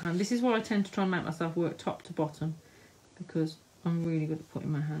put my hand. This is why I tend to try and make myself work top to bottom, because I'm really good at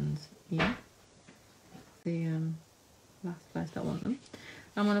putting my hands in the last place I want them.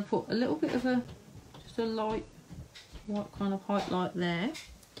 I'm going to put a little bit of just a light white kind of highlight there,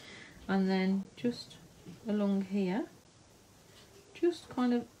 and then just along here, just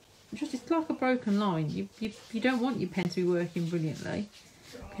kind of. It's like a broken line. You don't want your pen to be working brilliantly.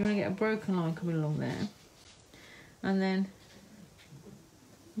 You want to get a broken line coming along there. And then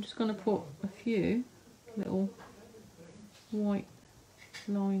I'm just going to put a few little white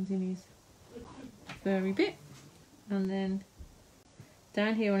lines in his furry bit. And then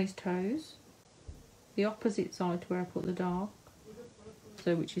down here on his toes, the opposite side to where I put the dark.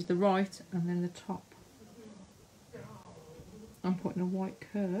 So which is the right, and then the top I'm putting a white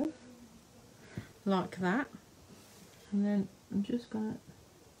curve like that, and then I'm just gonna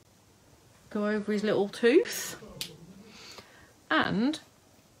go over his little tooth. And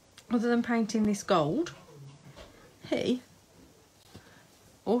other than painting this gold, he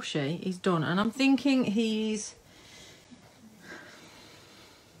or she is done. And I'm thinking he's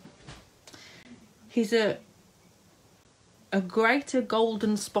a greater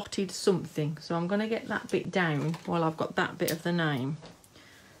golden spotted something. So I'm going to get that bit down while I've got that bit of the name.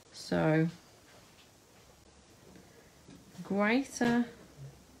 So greater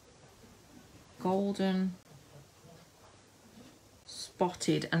golden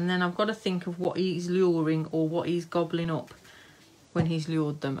spotted, and then I've got to think of what he's luring or what he's gobbling up when he's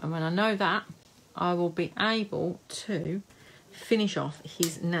lured them. And when I know that, I will be able to finish off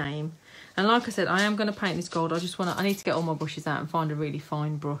his name. And like I said, I am going to paint this gold. I need to get all my brushes out and find a really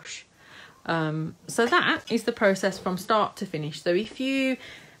fine brush. So that is the process from start to finish. So if you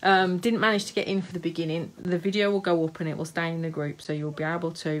didn't manage to get in for the beginning, the video will go up and it will stay in the group, so you'll be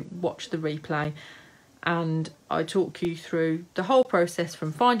able to watch the replay. And I talk you through the whole process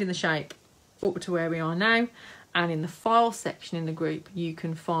from finding the shape up to where we are now. And in the file section in the group, you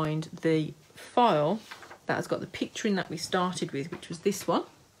can find the file that has got the picture in that we started with, which was this one,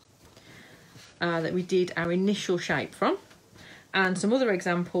 that we did our initial shape from, and some other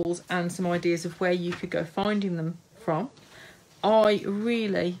examples and some ideas of where you could go finding them from. I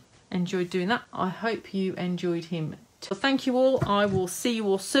really enjoyed doing that. I hope you enjoyed him too. Thank you all. I will see you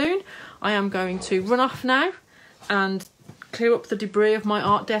all soon. I am going to run off now and clear up the debris of my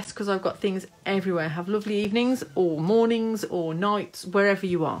art desk because I've got things everywhere. Have lovely evenings or mornings or nights, wherever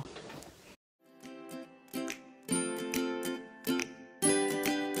you are.